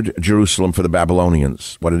conquered Jerusalem for the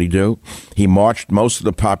Babylonians, what did he do? He marched most of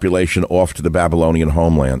the population off to the Babylonian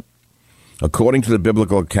homeland. According to the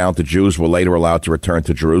biblical account, the Jews were later allowed to return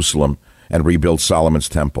to Jerusalem and rebuild Solomon's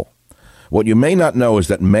temple. What you may not know is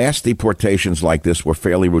that mass deportations like this were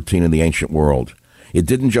fairly routine in the ancient world. It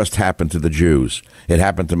didn't just happen to the Jews. It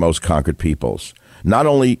happened to most conquered peoples. Not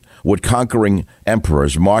only would conquering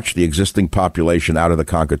emperors march the existing population out of the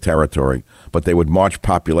conquered territory, but they would march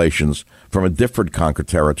populations from a different conquered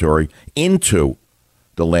territory into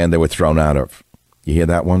the land they were thrown out of. You hear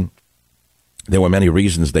that one? There were many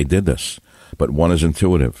reasons they did this, but one is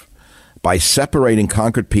intuitive. By separating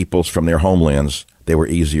conquered peoples from their homelands, they were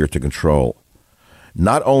easier to control.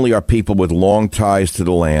 Not only are people with long ties to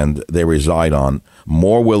the land they reside on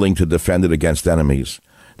more willing to defend it against enemies,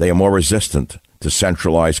 they are more resistant to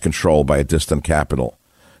centralized control by a distant capital.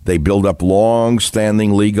 They build up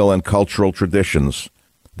long-standing legal and cultural traditions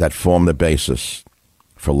that form the basis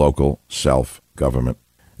for local self-government.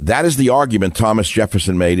 That is the argument Thomas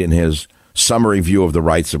Jefferson made in his summary view of the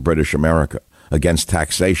rights of British America against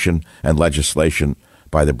taxation and legislation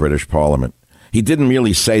by the British Parliament. He didn't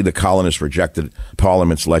really say the colonists rejected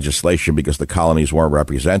Parliament's legislation because the colonies weren't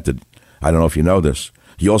represented. I don't know if you know this.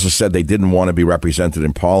 He also said they didn't want to be represented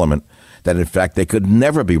in Parliament, that in fact they could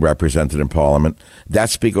never be represented in Parliament.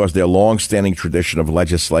 That's because their long-standing tradition of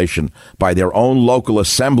legislation by their own local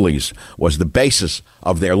assemblies was the basis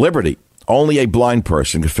of their liberty. Only a blind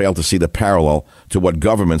person could fail to see the parallel to what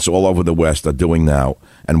governments all over the West are doing now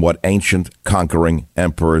and what ancient conquering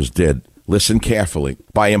emperors did. Listen carefully.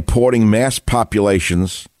 By importing mass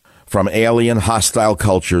populations from alien hostile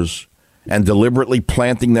cultures and deliberately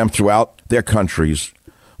planting them throughout their countries,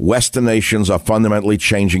 Western nations are fundamentally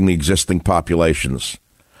changing the existing populations.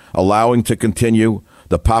 Allowing to continue,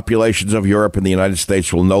 the populations of Europe and the United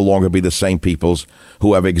States will no longer be the same peoples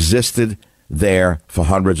who have existed there for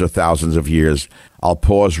hundreds of thousands of years. I'll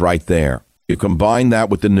pause right there. You combine that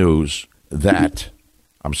with the news that,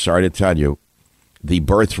 I'm sorry to tell you, the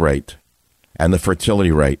birth rate and the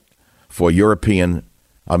fertility rate for European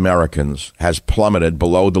Americans has plummeted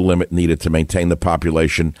below the limit needed to maintain the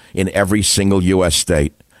population in every single U.S.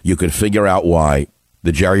 state. You can figure out why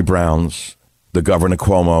the Jerry Browns, the Governor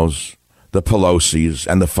Cuomos, the Pelosi's,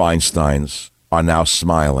 and the Feinsteins are now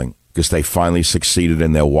smiling because they finally succeeded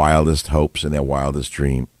in their wildest hopes and their wildest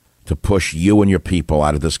dream to push you and your people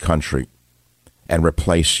out of this country and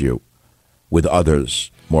replace you with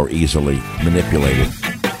others more easily manipulated.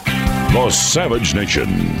 The Savage Nation.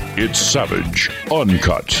 It's savage,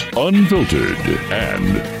 uncut, unfiltered,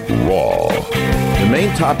 and raw. The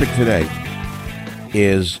main topic today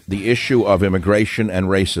is the issue of immigration and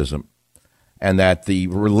racism, and that the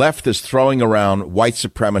left is throwing around white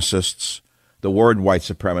supremacists, the word white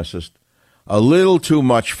supremacist, a little too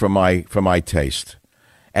much for my taste.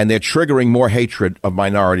 And they're triggering more hatred of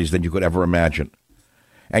minorities than you could ever imagine.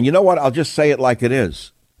 And you know what? I'll just say it like it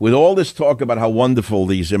is. With all this talk about how wonderful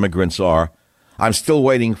these immigrants are, I'm still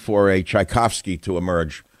waiting for a Tchaikovsky to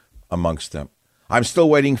emerge amongst them. I'm still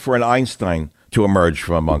waiting for an Einstein to emerge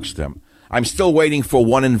from amongst them. I'm still waiting for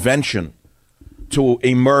one invention to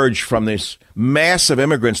emerge from this mass of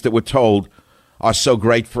immigrants that we're told are so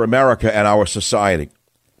great for America and our society.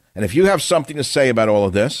 And if you have something to say about all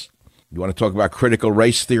of this, you want to talk about critical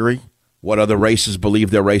race theory, what other races believe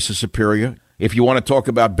their race is superior. If you want to talk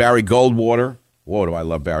about Barry Goldwater, whoa, do I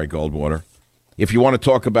love Barry Goldwater. If you want to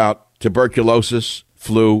talk about tuberculosis,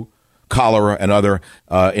 flu, cholera, and other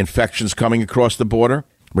infections coming across the border,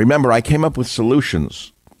 remember, I came up with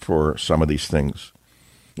solutions for some of these things.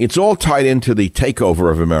 It's all tied into the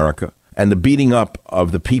takeover of America and the beating up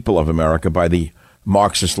of the people of America by the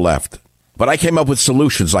Marxist left. But I came up with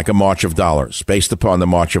solutions like a March of Dollars based upon the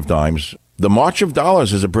March of Dimes. The March of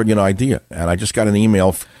Dollars is a brilliant idea. And I just got an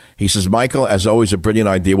email. He says, Michael, as always, a brilliant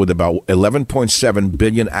idea with about 11.7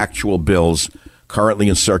 billion actual bills currently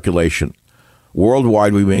in circulation.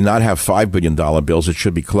 Worldwide, we may not have $5 billion bills. It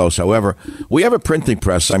should be close. However, we have a printing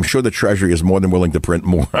press. I'm sure the Treasury is more than willing to print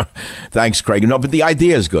more. Thanks, Craig. No, but the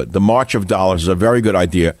idea is good. The March of Dollars is a very good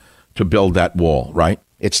idea to build that wall, right?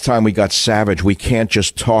 It's time we got savage. We can't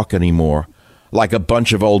just talk anymore like a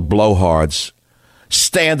bunch of old blowhards.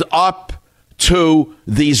 Stand up to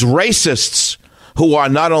these racists who are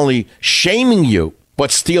not only shaming you,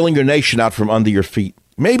 but stealing your nation out from under your feet.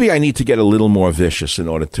 Maybe I need to get a little more vicious in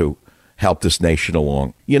order to help this nation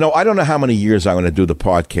along. You know, I don't know how many years I'm going to do the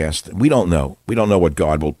podcast. We don't know. We don't know what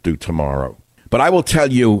God will do tomorrow. But I will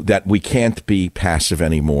tell you that we can't be passive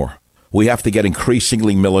anymore. We have to get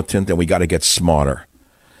increasingly militant, and we got to get smarter.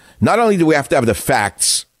 Not only do we have to have the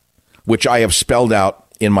facts, which I have spelled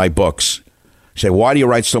out in my books. You say, why do you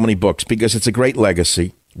write so many books? Because it's a great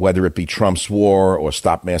legacy, whether it be Trump's War or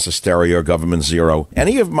Stop Mass Hysteria or Government Zero.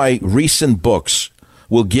 Any of my recent books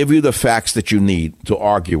will give you the facts that you need to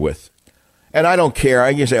argue with. And I don't care.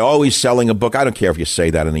 You say, oh, he's selling a book. I don't care if you say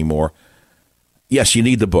that anymore. Yes, you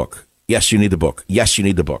need the book. Yes, you need the book. Yes, you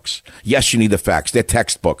need the books. Yes, you need the facts. They're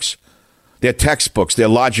textbooks. They're textbooks. They're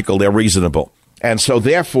logical. They're reasonable. And so,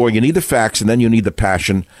 therefore, you need the facts, and then you need the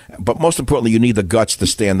passion. But most importantly, you need the guts to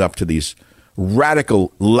stand up to these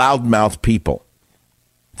radical, loudmouth people.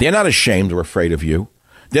 They're not ashamed or afraid of you.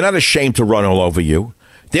 They're not ashamed to run all over you.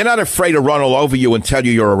 They're not afraid to run all over you and tell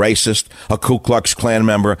you you're a racist, a Ku Klux Klan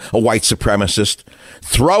member, a white supremacist.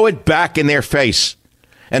 Throw it back in their face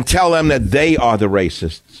and tell them that they are the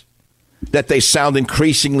racists, that they sound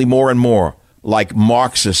increasingly more and more like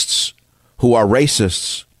Marxists who are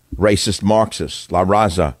racists, racist Marxists, La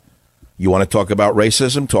Raza. You want to talk about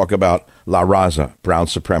racism? Talk about La Raza, brown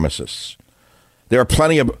supremacists. There are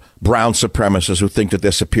plenty of brown supremacists who think that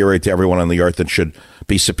they're superior to everyone on the earth and should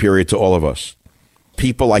be superior to all of us.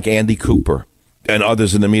 People like Andy Cooper and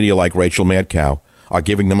others in the media like Rachel Madcow are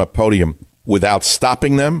giving them a podium without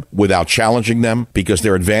stopping them, without challenging them, because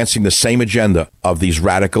they're advancing the same agenda of these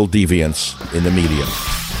radical deviants in the media.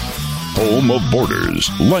 Home of borders,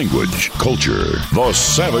 language, culture, the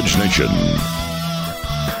Savage Nation.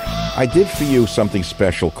 I did for you something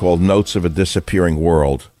special called Notes of a Disappearing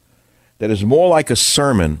World that is more like a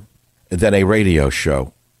sermon than a radio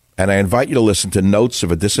show. And I invite you to listen to Notes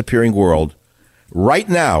of a Disappearing World right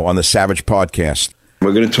now on the Savage Podcast.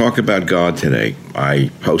 We're going to talk about God today.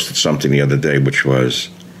 I posted something the other day which was,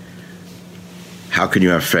 how can you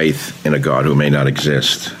have faith in a God who may not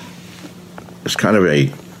exist? It's kind of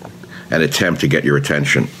an attempt to get your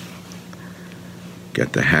attention.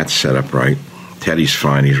 Get the hat set up right. Teddy's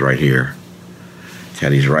fine. He's right here.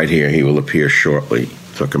 Teddy's right here. He will appear shortly.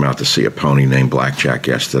 Took him out to see a pony named Blackjack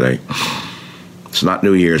yesterday. It's not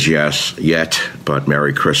New Year's yet, but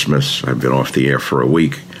Merry Christmas. I've been off the air for a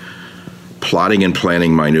week, plotting and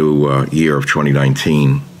planning my new year of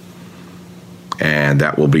 2019. And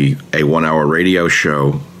that will be a 1-hour radio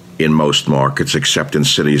show in most markets, except in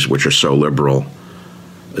cities which are so liberal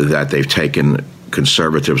that they've taken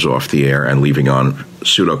conservatives off the air and leaving on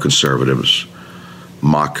pseudo-conservatives,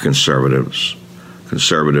 mock conservatives,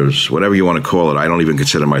 whatever you want to call it. I don't even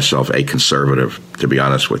consider myself a conservative, to be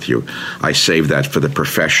honest with you. I save that for the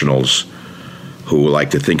professionals who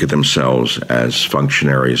like to think of themselves as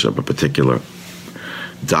functionaries of a particular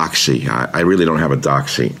doxy. I really don't have a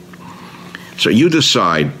doxy. So you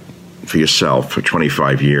decide for yourself for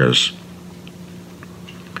 25 years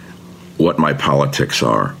what my politics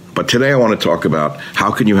are. But today I want to talk about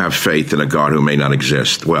how can you have faith in a God who may not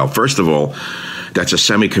exist? Well, first of all, that's a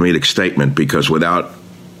semi-comedic statement because without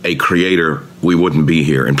a creator, we wouldn't be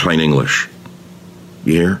here, in plain English.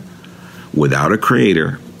 You hear? Without a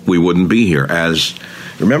creator, we wouldn't be here.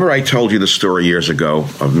 Remember I told you the story years ago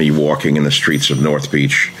of me walking in the streets of North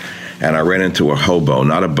Beach, and I ran into a hobo,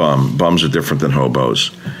 not a bum. Bums are different than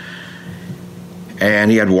hobos.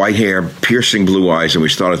 And he had white hair, piercing blue eyes, and we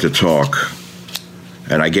started to talk.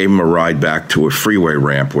 And I gave him a ride back to a freeway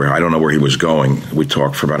ramp where I don't know where he was going. We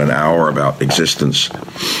talked for about an hour about existence.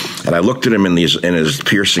 And I looked at him in his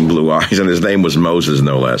piercing blue eyes, and his name was Moses,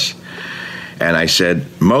 no less. And I said,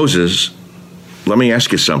 Moses, let me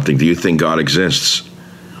ask you something. Do you think God exists?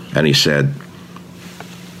 And he said,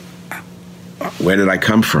 where did I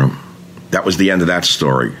come from? That was the end of that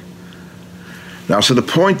story. Now, so the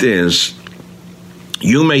point is,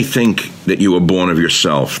 you may think that you were born of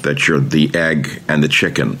yourself, that you're the egg and the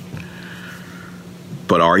chicken.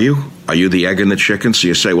 But are you? Are you the egg and the chicken? So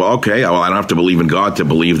you say, well, okay, I don't have to believe in God to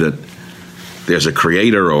believe that there's a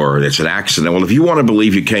creator or it's an accident. Well, if you want to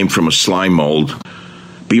believe you came from a slime mold,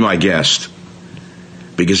 be my guest.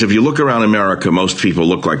 Because if you look around America, most people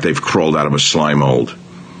look like they've crawled out of a slime mold.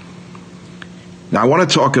 Now, I want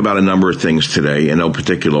to talk about a number of things today in no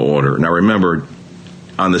particular order. Now, remember,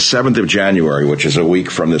 on the 7th of January, which is a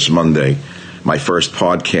week from this Monday, my first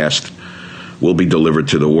podcast will be delivered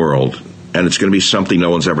to the world. And it's going to be something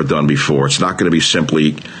no one's ever done before. It's not going to be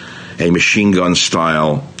simply a machine gun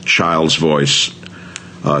style child's voice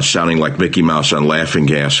sounding like Mickey Mouse on laughing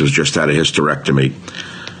gas who's just had a hysterectomy,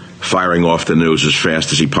 firing off the news as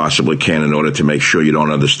fast as he possibly can in order to make sure you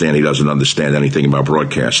don't understand he doesn't understand anything about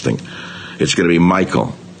broadcasting. It's going to be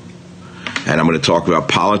Michael. And I'm going to talk about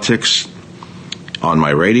politics on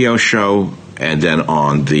my radio show, and then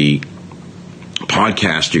on the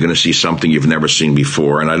podcast, you're going to see something you've never seen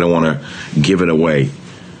before, and I don't want to give it away,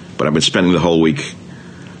 but I've been spending the whole week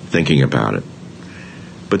thinking about it.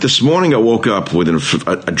 But this morning I woke up with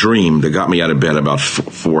a dream that got me out of bed about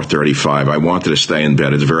 4:35. I wanted to stay in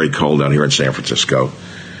bed. It's very cold out here in San Francisco.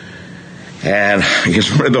 And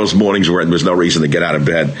it's one of those mornings where there's no reason to get out of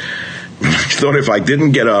bed. I thought if I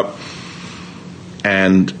didn't get up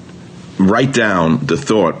and write down the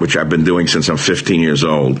thought, which I've been doing since I'm 15 years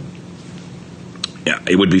old,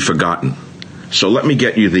 it would be forgotten. So let me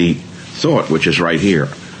get you the thought, which is right here.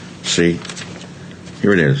 See?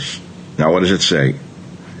 Here it is. Now, what does it say?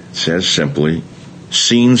 It says simply,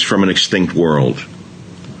 scenes from an extinct world.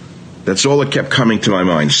 That's all that kept coming to my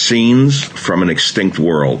mind. Scenes from an extinct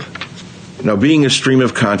world. Now, being a stream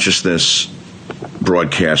of consciousness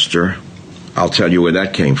broadcaster, I'll tell you where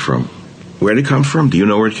that came from. Where did it come from? Do you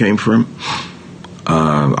know where it came from?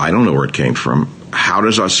 I don't know where it came from. How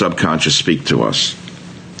does our subconscious speak to us?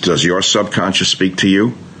 Does your subconscious speak to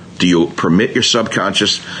you? Do you permit your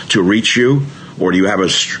subconscious to reach you? Or do you have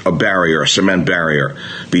a barrier, a cement barrier,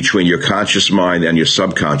 between your conscious mind and your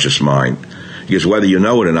subconscious mind? Because whether you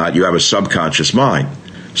know it or not, you have a subconscious mind.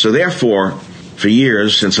 So therefore, for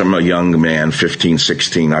years, since I'm a young man, 15,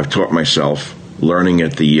 16, I've taught myself, learning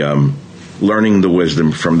the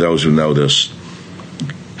wisdom from those who know this,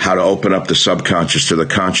 how to open up the subconscious to the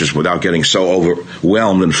conscious without getting so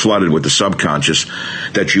overwhelmed and flooded with the subconscious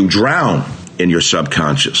that you drown in your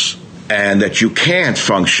subconscious and that you can't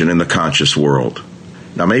function in the conscious world.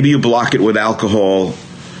 Now, maybe you block it with alcohol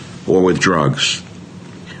or with drugs.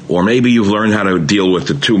 Or maybe you've learned how to deal with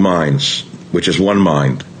the two minds, which is one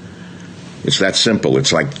mind. It's that simple.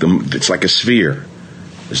 It's like a sphere.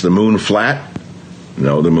 Is the moon flat?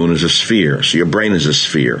 No, the moon is a sphere. So your brain is a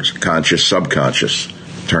sphere, conscious, subconscious.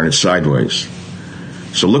 Turn it sideways.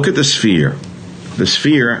 So look at the sphere. The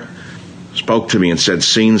sphere spoke to me and said,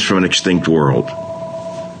 scenes from an extinct world.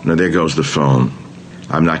 Now there goes the phone.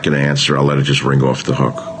 I'm not going to answer. I'll let it just ring off the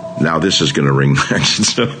hook. Now this is going to ring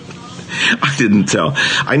next. So I didn't tell.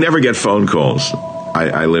 I never get phone calls.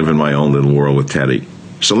 I live in my own little world with Teddy.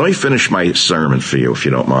 So let me finish my sermon for you, if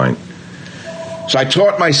you don't mind. So I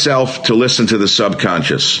taught myself to listen to the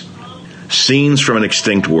subconscious. Scenes from an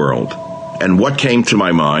extinct world. And what came to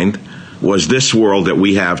my mind was this world that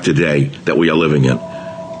we have today, that we are living in.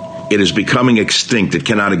 It is becoming extinct. It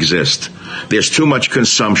cannot exist. There's too much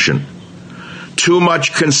consumption. Too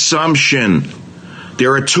much consumption.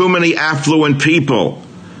 There are too many affluent people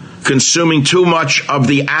consuming too much of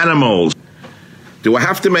the animals. Do I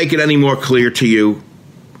have to make it any more clear to you?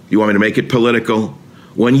 You want me to make it political?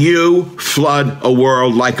 When you flood a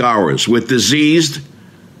world like ours with diseased,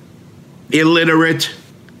 illiterate,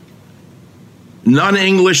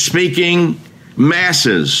 non-English speaking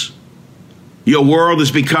masses, your world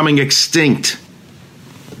is becoming extinct.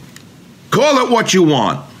 Call it what you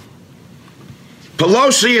want.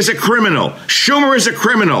 Pelosi is a criminal. Schumer is a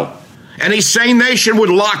criminal. Any sane nation would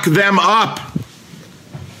lock them up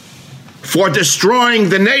for destroying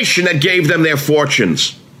the nation that gave them their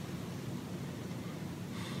fortunes.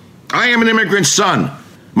 I am an immigrant son.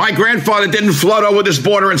 My grandfather didn't flood over this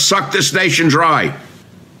border and suck this nation dry.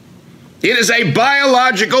 It is a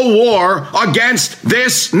biological war against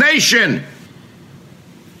this nation.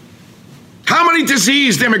 How many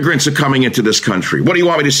diseased immigrants are coming into this country? What do you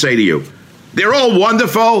want me to say to you? They're all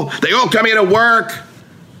wonderful. They all come here to work.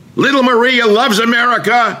 Little Maria loves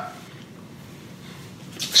America.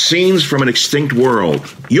 Scenes from an extinct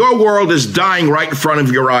world. Your world is dying right in front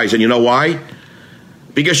of your eyes. And you know why?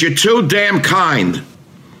 Because you're too damn kind.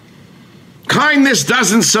 Kindness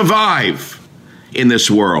doesn't survive in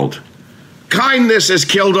this world. Kindness is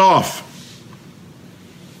killed off.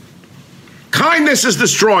 Kindness is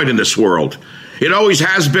destroyed in this world. It always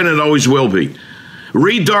has been and always will be.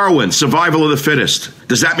 Read Darwin, Survival of the Fittest.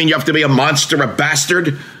 Does that mean you have to be a monster, a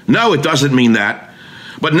bastard? No, it doesn't mean that.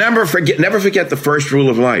 But never forget the first rule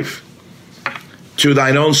of life. To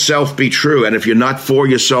thine own self be true, and if you're not for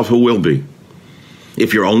yourself, who will be?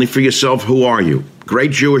 If you're only for yourself, who are you?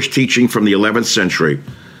 Great Jewish teaching from the 11th century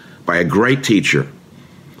by a great teacher,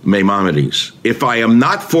 Maimonides. If I am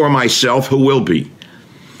not for myself, who will be?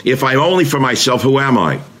 If I'm only for myself, who am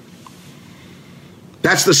I?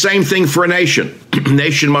 That's the same thing for a nation.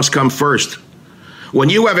 Nation must come first. When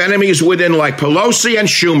you have enemies within like Pelosi and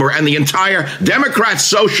Schumer and the entire Democrat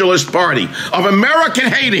Socialist Party of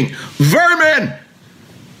American-hating vermin,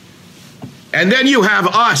 and then you have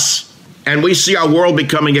us, and we see our world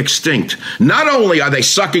becoming extinct. Not only are they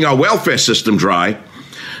sucking our welfare system dry,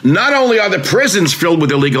 not only are the prisons filled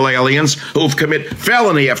with illegal aliens who've committed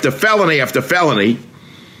felony after felony after felony,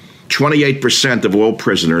 28% of all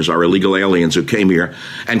prisoners are illegal aliens who came here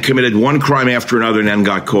and committed one crime after another and then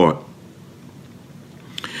got caught.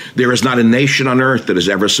 There is not a nation on earth that has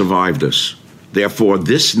ever survived this. Therefore,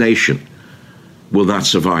 this nation will not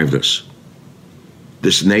survive this.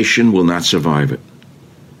 This nation will not survive it.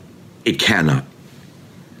 It cannot.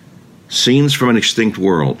 Scenes from an extinct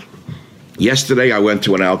world. Yesterday, I went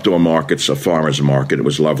to an outdoor market, a farmer's market. It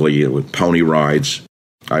was lovely with pony rides.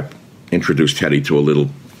 I introduced Teddy to a little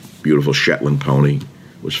beautiful Shetland pony.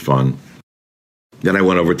 It was fun. Then I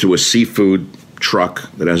went over to a seafood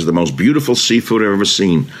truck that has the most beautiful seafood I've ever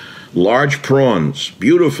seen. Large prawns,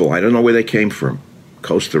 beautiful. I don't know where they came from.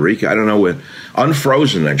 Costa Rica, I don't know where.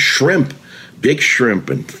 Unfrozen, and shrimp, big shrimp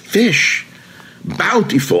and fish.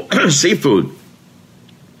 Bountiful seafood.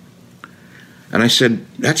 And I said,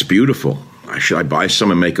 that's beautiful. Should I buy some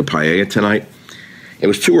and make a paella tonight? It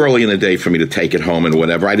was too early in the day for me to take it home and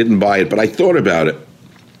whatever. I didn't buy it, but I thought about it.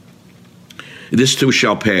 This too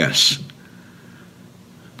shall pass.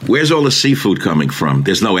 Where's all the seafood coming from?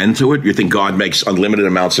 There's no end to it? You think God makes unlimited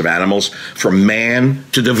amounts of animals for man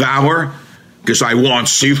to devour? Because I want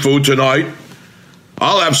seafood tonight?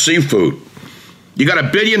 I'll have seafood. You got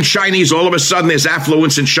 1 billion Chinese, all of a sudden there's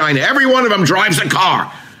affluence in China. Every one of them drives a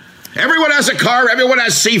car. Everyone has a car, everyone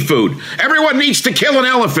has seafood. Everyone needs to kill an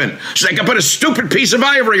elephant so they can put a stupid piece of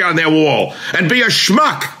ivory on their wall and be a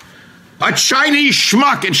schmuck. A Chinese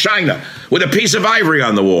schmuck in China with a piece of ivory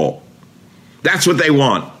on the wall. That's what they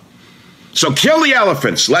want. So kill the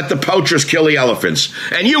elephants. Let the poachers kill the elephants.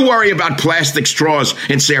 And you worry about plastic straws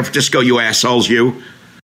in San Francisco, you assholes, you.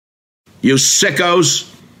 You sickos.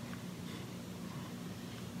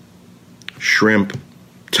 Shrimp,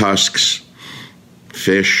 tusks,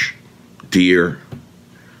 fish, deer,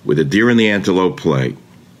 with a deer and the antelope play.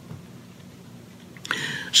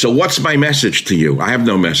 So what's my message to you? I have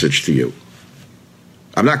no message to you.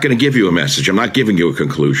 I'm not going to give you a message. I'm not giving you a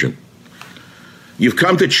conclusion. You've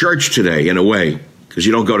come to church today, in a way, because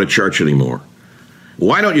you don't go to church anymore.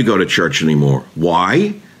 Why don't you go to church anymore?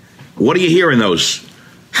 Why? What do you hear in those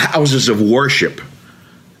houses of worship?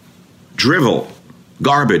 Drivel,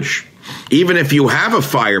 garbage. Even if you have a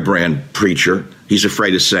firebrand preacher, he's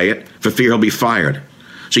afraid to say it, for fear he'll be fired.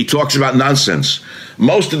 So he talks about nonsense.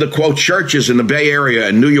 Most of the, quote, churches in the Bay Area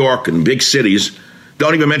and New York and big cities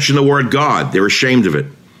don't even mention the word God. They're ashamed of it.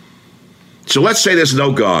 So let's say there's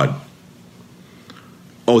no God.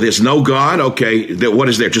 Oh, there's no God? Okay, what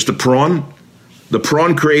is there? Just a prawn? The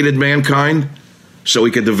prawn created mankind so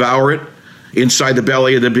he could devour it inside the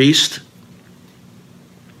belly of the beast?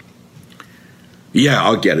 Yeah,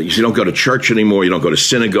 I'll get it. You don't go to church anymore. You don't go to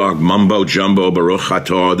synagogue, mumbo jumbo, baruch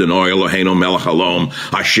atah, denoy Eloheinu melech halom,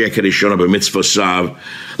 asher kedishona b'mitzvosav,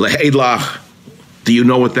 leheidlach. Do you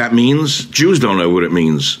know what that means? Jews don't know what it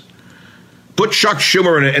means. Put Chuck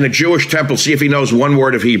Schumer in a Jewish temple, see if he knows one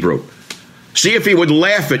word of Hebrew. See if he would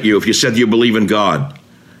laugh at you if you said you believe in God.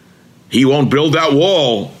 He won't build that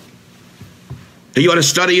wall. He ought to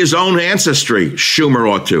study his own ancestry.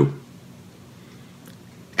 Schumer ought to.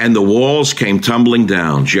 And the walls came tumbling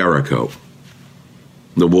down, Jericho.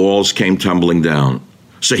 The walls came tumbling down.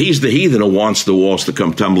 So he's the heathen who wants the walls to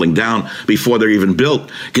come tumbling down before they're even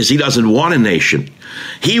built, because he doesn't want a nation.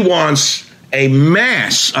 He wants a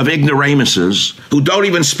mass of ignoramuses who don't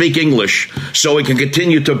even speak English so he can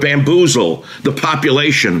continue to bamboozle the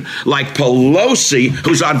population like Pelosi,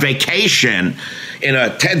 who's on vacation in a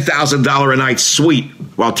 $10,000 a night suite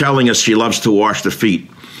while telling us she loves to wash the feet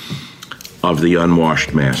of the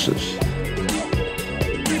unwashed masses.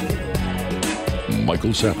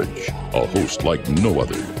 Michael Savage, a host like no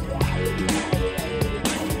other.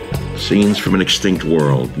 Scenes from an extinct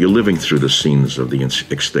world. You're living through the scenes of the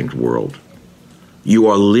extinct world. You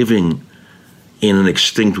are living in an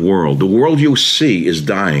extinct world. The world you see is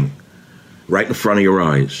dying right in front of your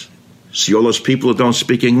eyes. See all those people that don't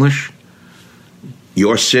speak English?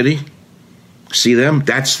 Your city? See them?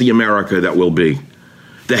 That's the America that will be.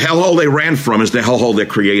 The hellhole they ran from is the hellhole they're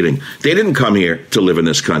creating. They didn't come here to live in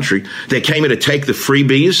this country. They came here to take the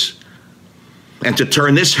freebies and to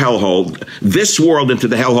turn this hellhole, this world, into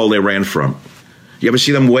the hellhole they ran from. You ever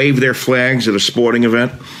see them wave their flags at a sporting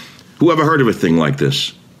event? Who ever heard of a thing like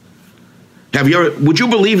this? Would you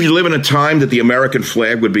believe you live in a time that the American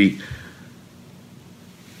flag would be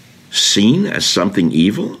seen as something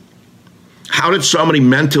evil? How did so many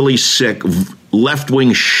mentally sick,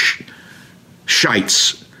 left-wing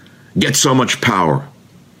shites get so much power?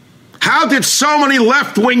 How did so many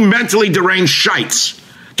left-wing mentally deranged shites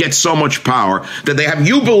get so much power that they have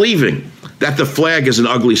you believing that the flag is an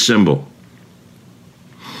ugly symbol?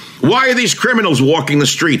 Why are these criminals walking the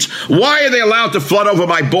streets? Why are they allowed to flood over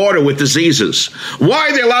my border with diseases? Why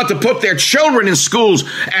are they allowed to put their children in schools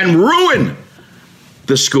and ruin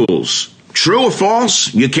the schools? True or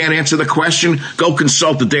false? You can't answer the question? Go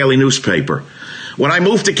consult the daily newspaper. When I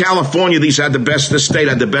moved to California, this state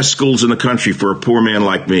had the best schools in the country for a poor man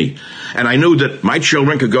like me. And I knew that my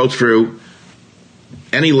children could go through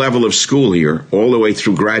any level of school here, all the way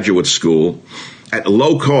through graduate school, at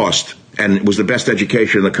low cost, and it was the best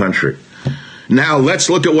education in the country. Now let's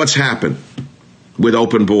look at what's happened with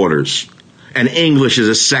open borders. And English is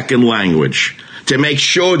a second language. to make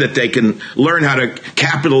sure that they can learn how to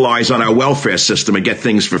capitalize on our welfare system and get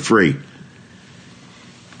things for free.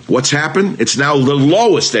 What's happened? It's now the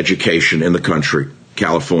lowest education in the country,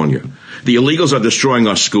 California. The illegals are destroying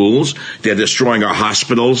our schools. They're destroying our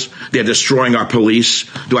hospitals. They're destroying our police.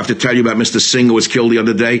 Do I have to tell you about Mr. Singh, who was killed the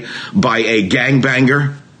other day by a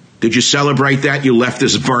gangbanger? Did you celebrate that, you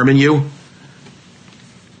leftist vermin, you?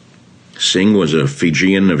 Singh was a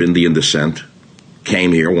Fijian of Indian descent.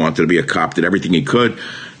 Came here, wanted to be a cop, did everything he could.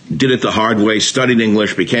 Did it the hard way, studied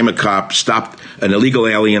English, became a cop, stopped an illegal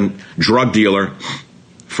alien drug dealer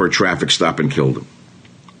for a traffic stop and killed him.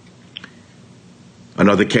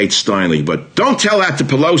 Another Kate Steinle. But don't tell that to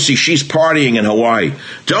Pelosi. She's partying in Hawaii.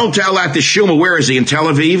 Don't tell that to Schumer. Where is he? In Tel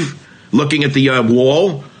Aviv? Looking at the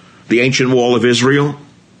wall? The ancient wall of Israel?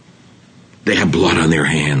 They have blood on their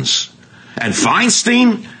hands. And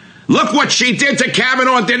Feinstein? Look what she did to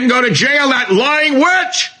Kavanaugh. Didn't go to jail. That lying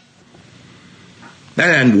witch.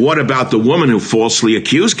 And what about the woman who falsely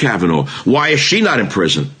accused Kavanaugh? Why is she not in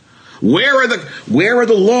prison? Where are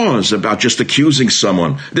the laws about just accusing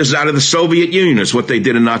someone? This is out of the Soviet Union. It's what they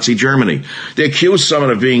did in Nazi Germany. They accused someone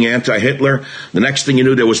of being anti-Hitler. The next thing you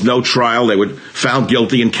knew, there was no trial. They were found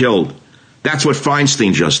guilty and killed. That's what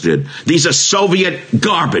Feinstein just did. These are Soviet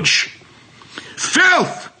garbage.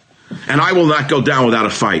 Filth! And I will not go down without a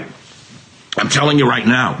fight. I'm telling you right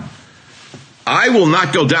now. I will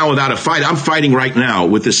not go down without a fight. I'm fighting right now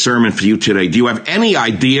with this sermon for you today. Do you have any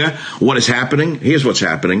idea what is happening? Here's what's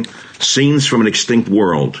happening. Scenes from an extinct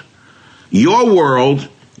world. Your world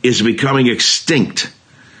is becoming extinct.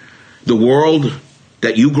 The world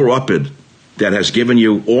that you grew up in, that has given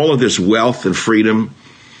you all of this wealth and freedom,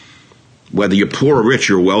 whether you're poor or rich,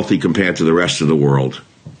 you're wealthy compared to the rest of the world.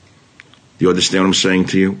 Do you understand what I'm saying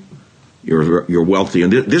to you? You're wealthy.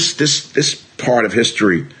 And this part of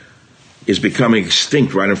history is becoming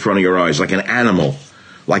extinct right in front of your eyes, like an animal,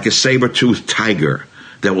 like a saber-toothed tiger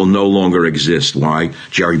that will no longer exist. Why?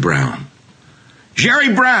 Jerry Brown.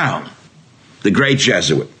 Jerry Brown, the great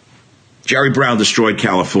Jesuit. Jerry Brown destroyed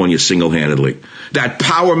California single-handedly. That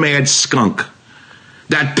power-mad skunk,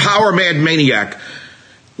 that power-mad maniac,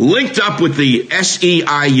 linked up with the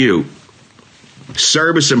SEIU,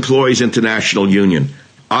 Service Employees International Union,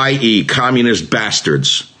 i.e. communist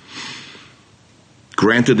bastards,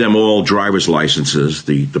 granted them all driver's licenses,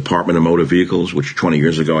 the Department of Motor Vehicles, which 20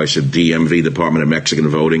 years ago I said DMV, Department of Mexican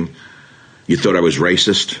Voting. You thought I was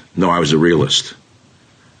racist? No, I was a realist.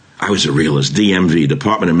 I was a realist. DMV,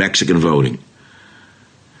 Department of Mexican Voting.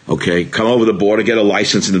 Okay, come over the border, get a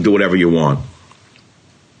license, and do whatever you want.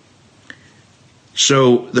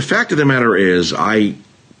 So the fact of the matter is, I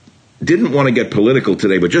didn't want to get political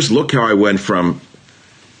today, but just look how I went from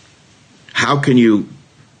how can you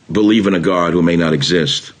believe in a God who may not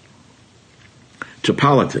exist to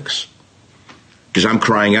politics. Because I'm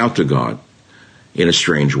crying out to God in a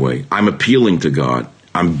strange way. I'm appealing to God.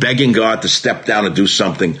 I'm begging God to step down and do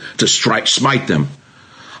something to smite them.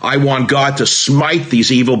 I want God to smite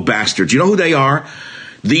these evil bastards. You know who they are?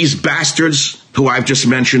 These bastards who I've just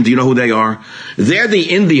mentioned, do you know who they are? They're the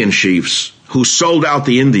Indian chiefs who sold out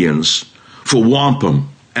the Indians for wampum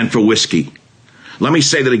and for whiskey. Let me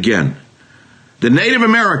say that again. The Native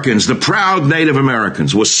Americans, the proud Native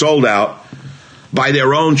Americans, were sold out by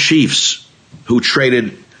their own chiefs who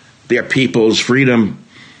traded their people's freedom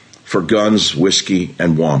for guns, whiskey,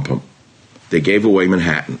 and wampum. They gave away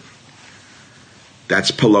Manhattan. That's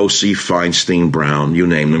Pelosi, Feinstein, Brown, you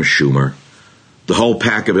name them, Schumer. The whole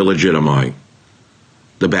pack of illegitimate,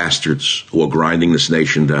 the bastards who are grinding this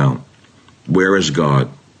nation down. Where is God?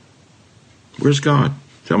 Where's God?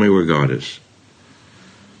 Tell me where God is.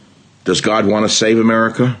 Does God want to save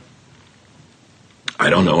America? I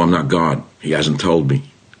don't know. I'm not God. He hasn't told me.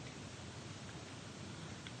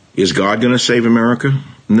 Is God going to save America?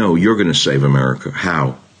 No, you're going to save America.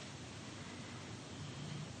 How?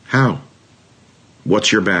 How?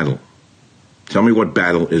 What's your battle? Tell me what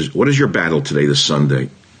battle is. What is your battle today, this Sunday?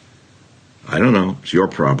 I don't know. It's your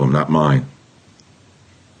problem, not mine.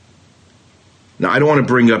 Now, I don't want to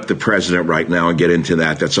bring up the president right now and get into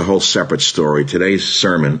that. That's a whole separate story. Today's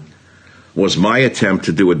sermon was my attempt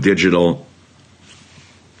to do a digital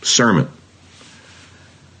sermon.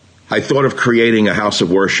 I thought of creating a house of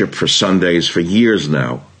worship for Sundays for years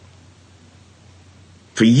now.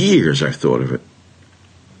 For years I thought of it.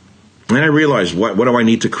 And I realized, what do I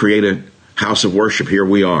need to create a house of worship? Here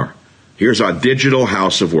we are. Here's our digital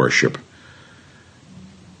house of worship.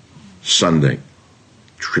 Sunday.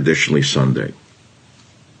 Traditionally Sunday.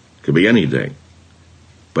 Could be any day.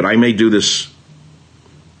 But I may do this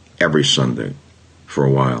every Sunday for a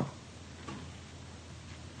while.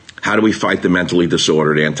 How do we fight the mentally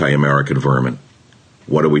disordered anti-American vermin?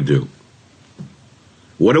 What do we do?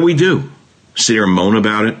 What do we do? Sit here and moan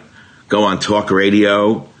about it? Go on talk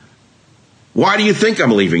radio? Why do you think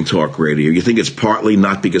I'm leaving talk radio? You think it's partly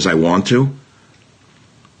not because I want to?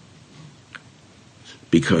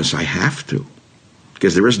 Because I have to.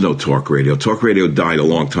 Because there is no talk radio. Talk radio died a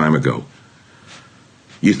long time ago.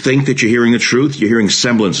 You think that you're hearing the truth? You're hearing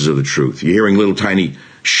semblances of the truth. You're hearing little tiny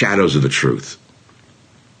shadows of the truth.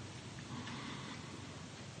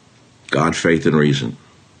 God, faith, and reason.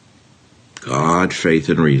 God, faith,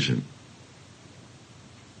 and reason.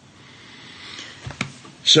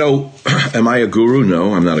 So, am I a guru?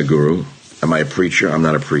 No, I'm not a guru. Am I a preacher? I'm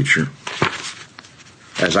not a preacher.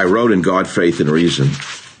 As I wrote in God, Faith, and Reason,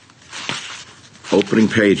 opening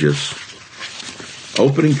pages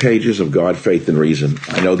of God, Faith, and Reason.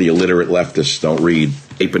 I know the illiterate leftists don't read.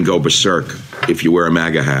 Ape and go berserk if you wear a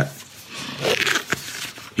MAGA hat.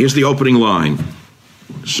 Here's the opening line.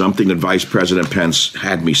 Something that Vice President Pence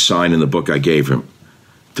had me sign in the book I gave him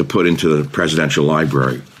to put into the presidential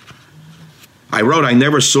library. I wrote, I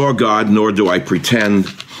never saw God, nor do I pretend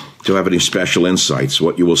to have any special insights.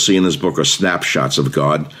 What you will see in this book are snapshots of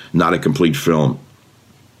God, not a complete film.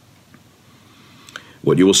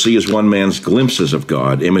 What you will see is one man's glimpses of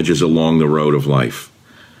God, images along the road of life.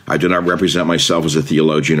 I do not represent myself as a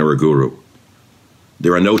theologian or a guru.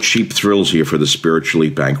 There are no cheap thrills here for the spiritually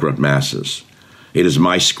bankrupt masses. It is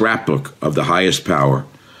my scrapbook of the highest power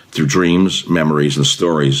through dreams, memories, and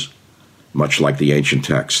stories, much like the ancient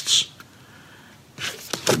texts.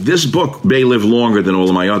 This book may live longer than all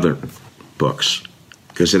of my other books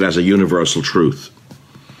because it has a universal truth.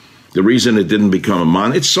 The reason it didn't become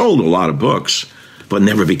it sold a lot of books, but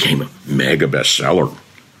never became a mega bestseller.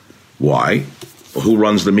 Why? Well, who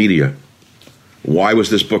runs the media? Why was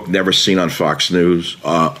this book never seen on Fox News?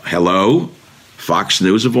 Hello? Fox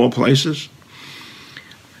News of all places?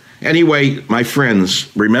 Anyway, my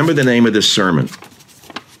friends, remember the name of this sermon.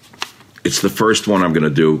 It's the first one I'm going to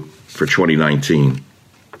do for 2019.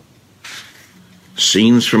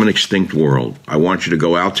 Scenes from an Extinct World. I want you to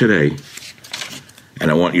go out today,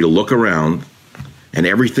 and I want you to look around, and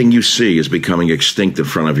everything you see is becoming extinct in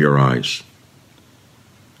front of your eyes.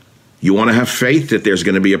 You want to have faith that there's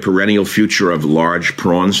going to be a perennial future of large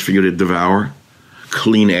prawns for you to devour,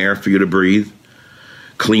 clean air for you to breathe,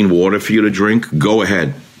 clean water for you to drink? Go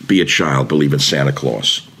ahead. Be a child. Believe in Santa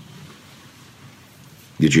Claus.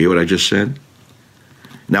 Did you hear what I just said?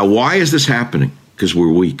 Now, why is this happening? Because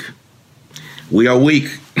we're weak. We are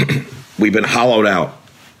weak. We've been hollowed out.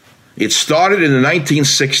 It started in the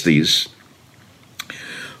 1960s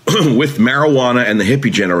with marijuana and the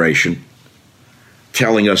hippie generation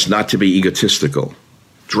telling us not to be egotistical.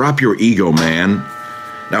 Drop your ego, man.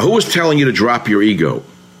 Now, who was telling you to drop your ego?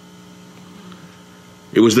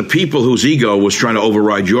 It was the people whose ego was trying to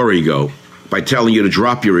override your ego by telling you to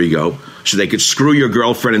drop your ego so they could screw your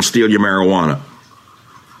girlfriend and steal your marijuana.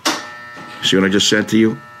 See what I just said to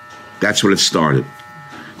you? That's what it started.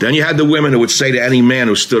 Then you had the women who would say to any man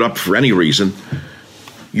who stood up for any reason,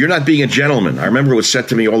 you're not being a gentleman. I remember it was said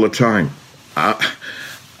to me all the time.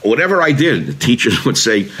 Whatever I did, the teachers would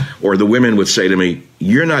say, or the women would say to me,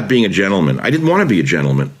 you're not being a gentleman. I didn't want to be a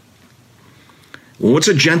gentleman. Well, what's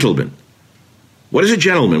a gentleman? What is a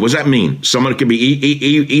gentleman? What does that mean? Someone can be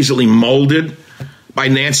easily molded by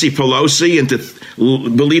Nancy Pelosi into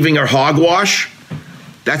believing her hogwash?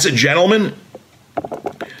 That's a gentleman?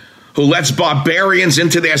 Who lets barbarians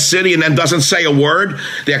into their city and then doesn't say a word?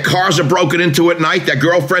 Their cars are broken into at night. Their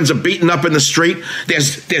girlfriends are beaten up in the street.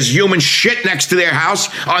 There's human shit next to their house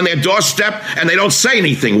on their doorstep, and they don't say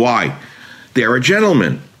anything. Why? They're a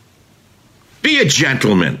gentleman. Be a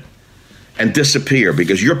gentleman and disappear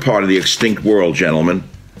because you're part of the extinct world, gentlemen.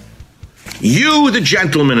 You, the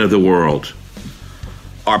gentlemen of the world,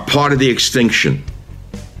 are part of the extinction.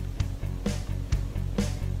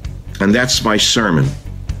 And that's my sermon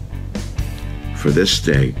for this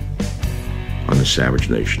day on the Savage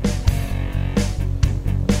Nation.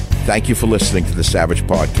 Thank you for listening to the Savage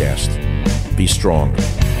Podcast. Be strong.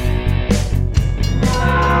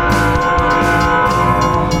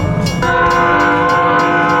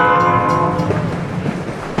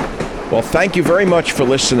 Well, thank you very much for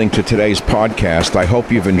listening to today's podcast. I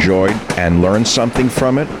hope you've enjoyed and learned something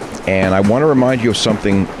from it. And I want to remind you of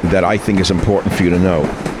something that I think is important for you to know.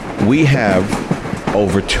 We have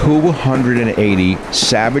over 280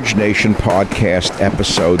 Savage Nation podcast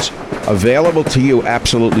episodes available to you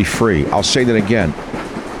absolutely free. I'll say that again.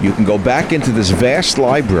 You can go back into this vast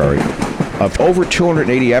library of over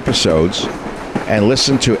 280 episodes and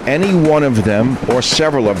listen to any one of them or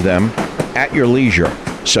several of them at your leisure.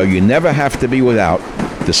 So you never have to be without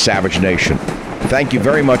the Savage Nation. Thank you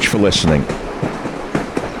very much for listening.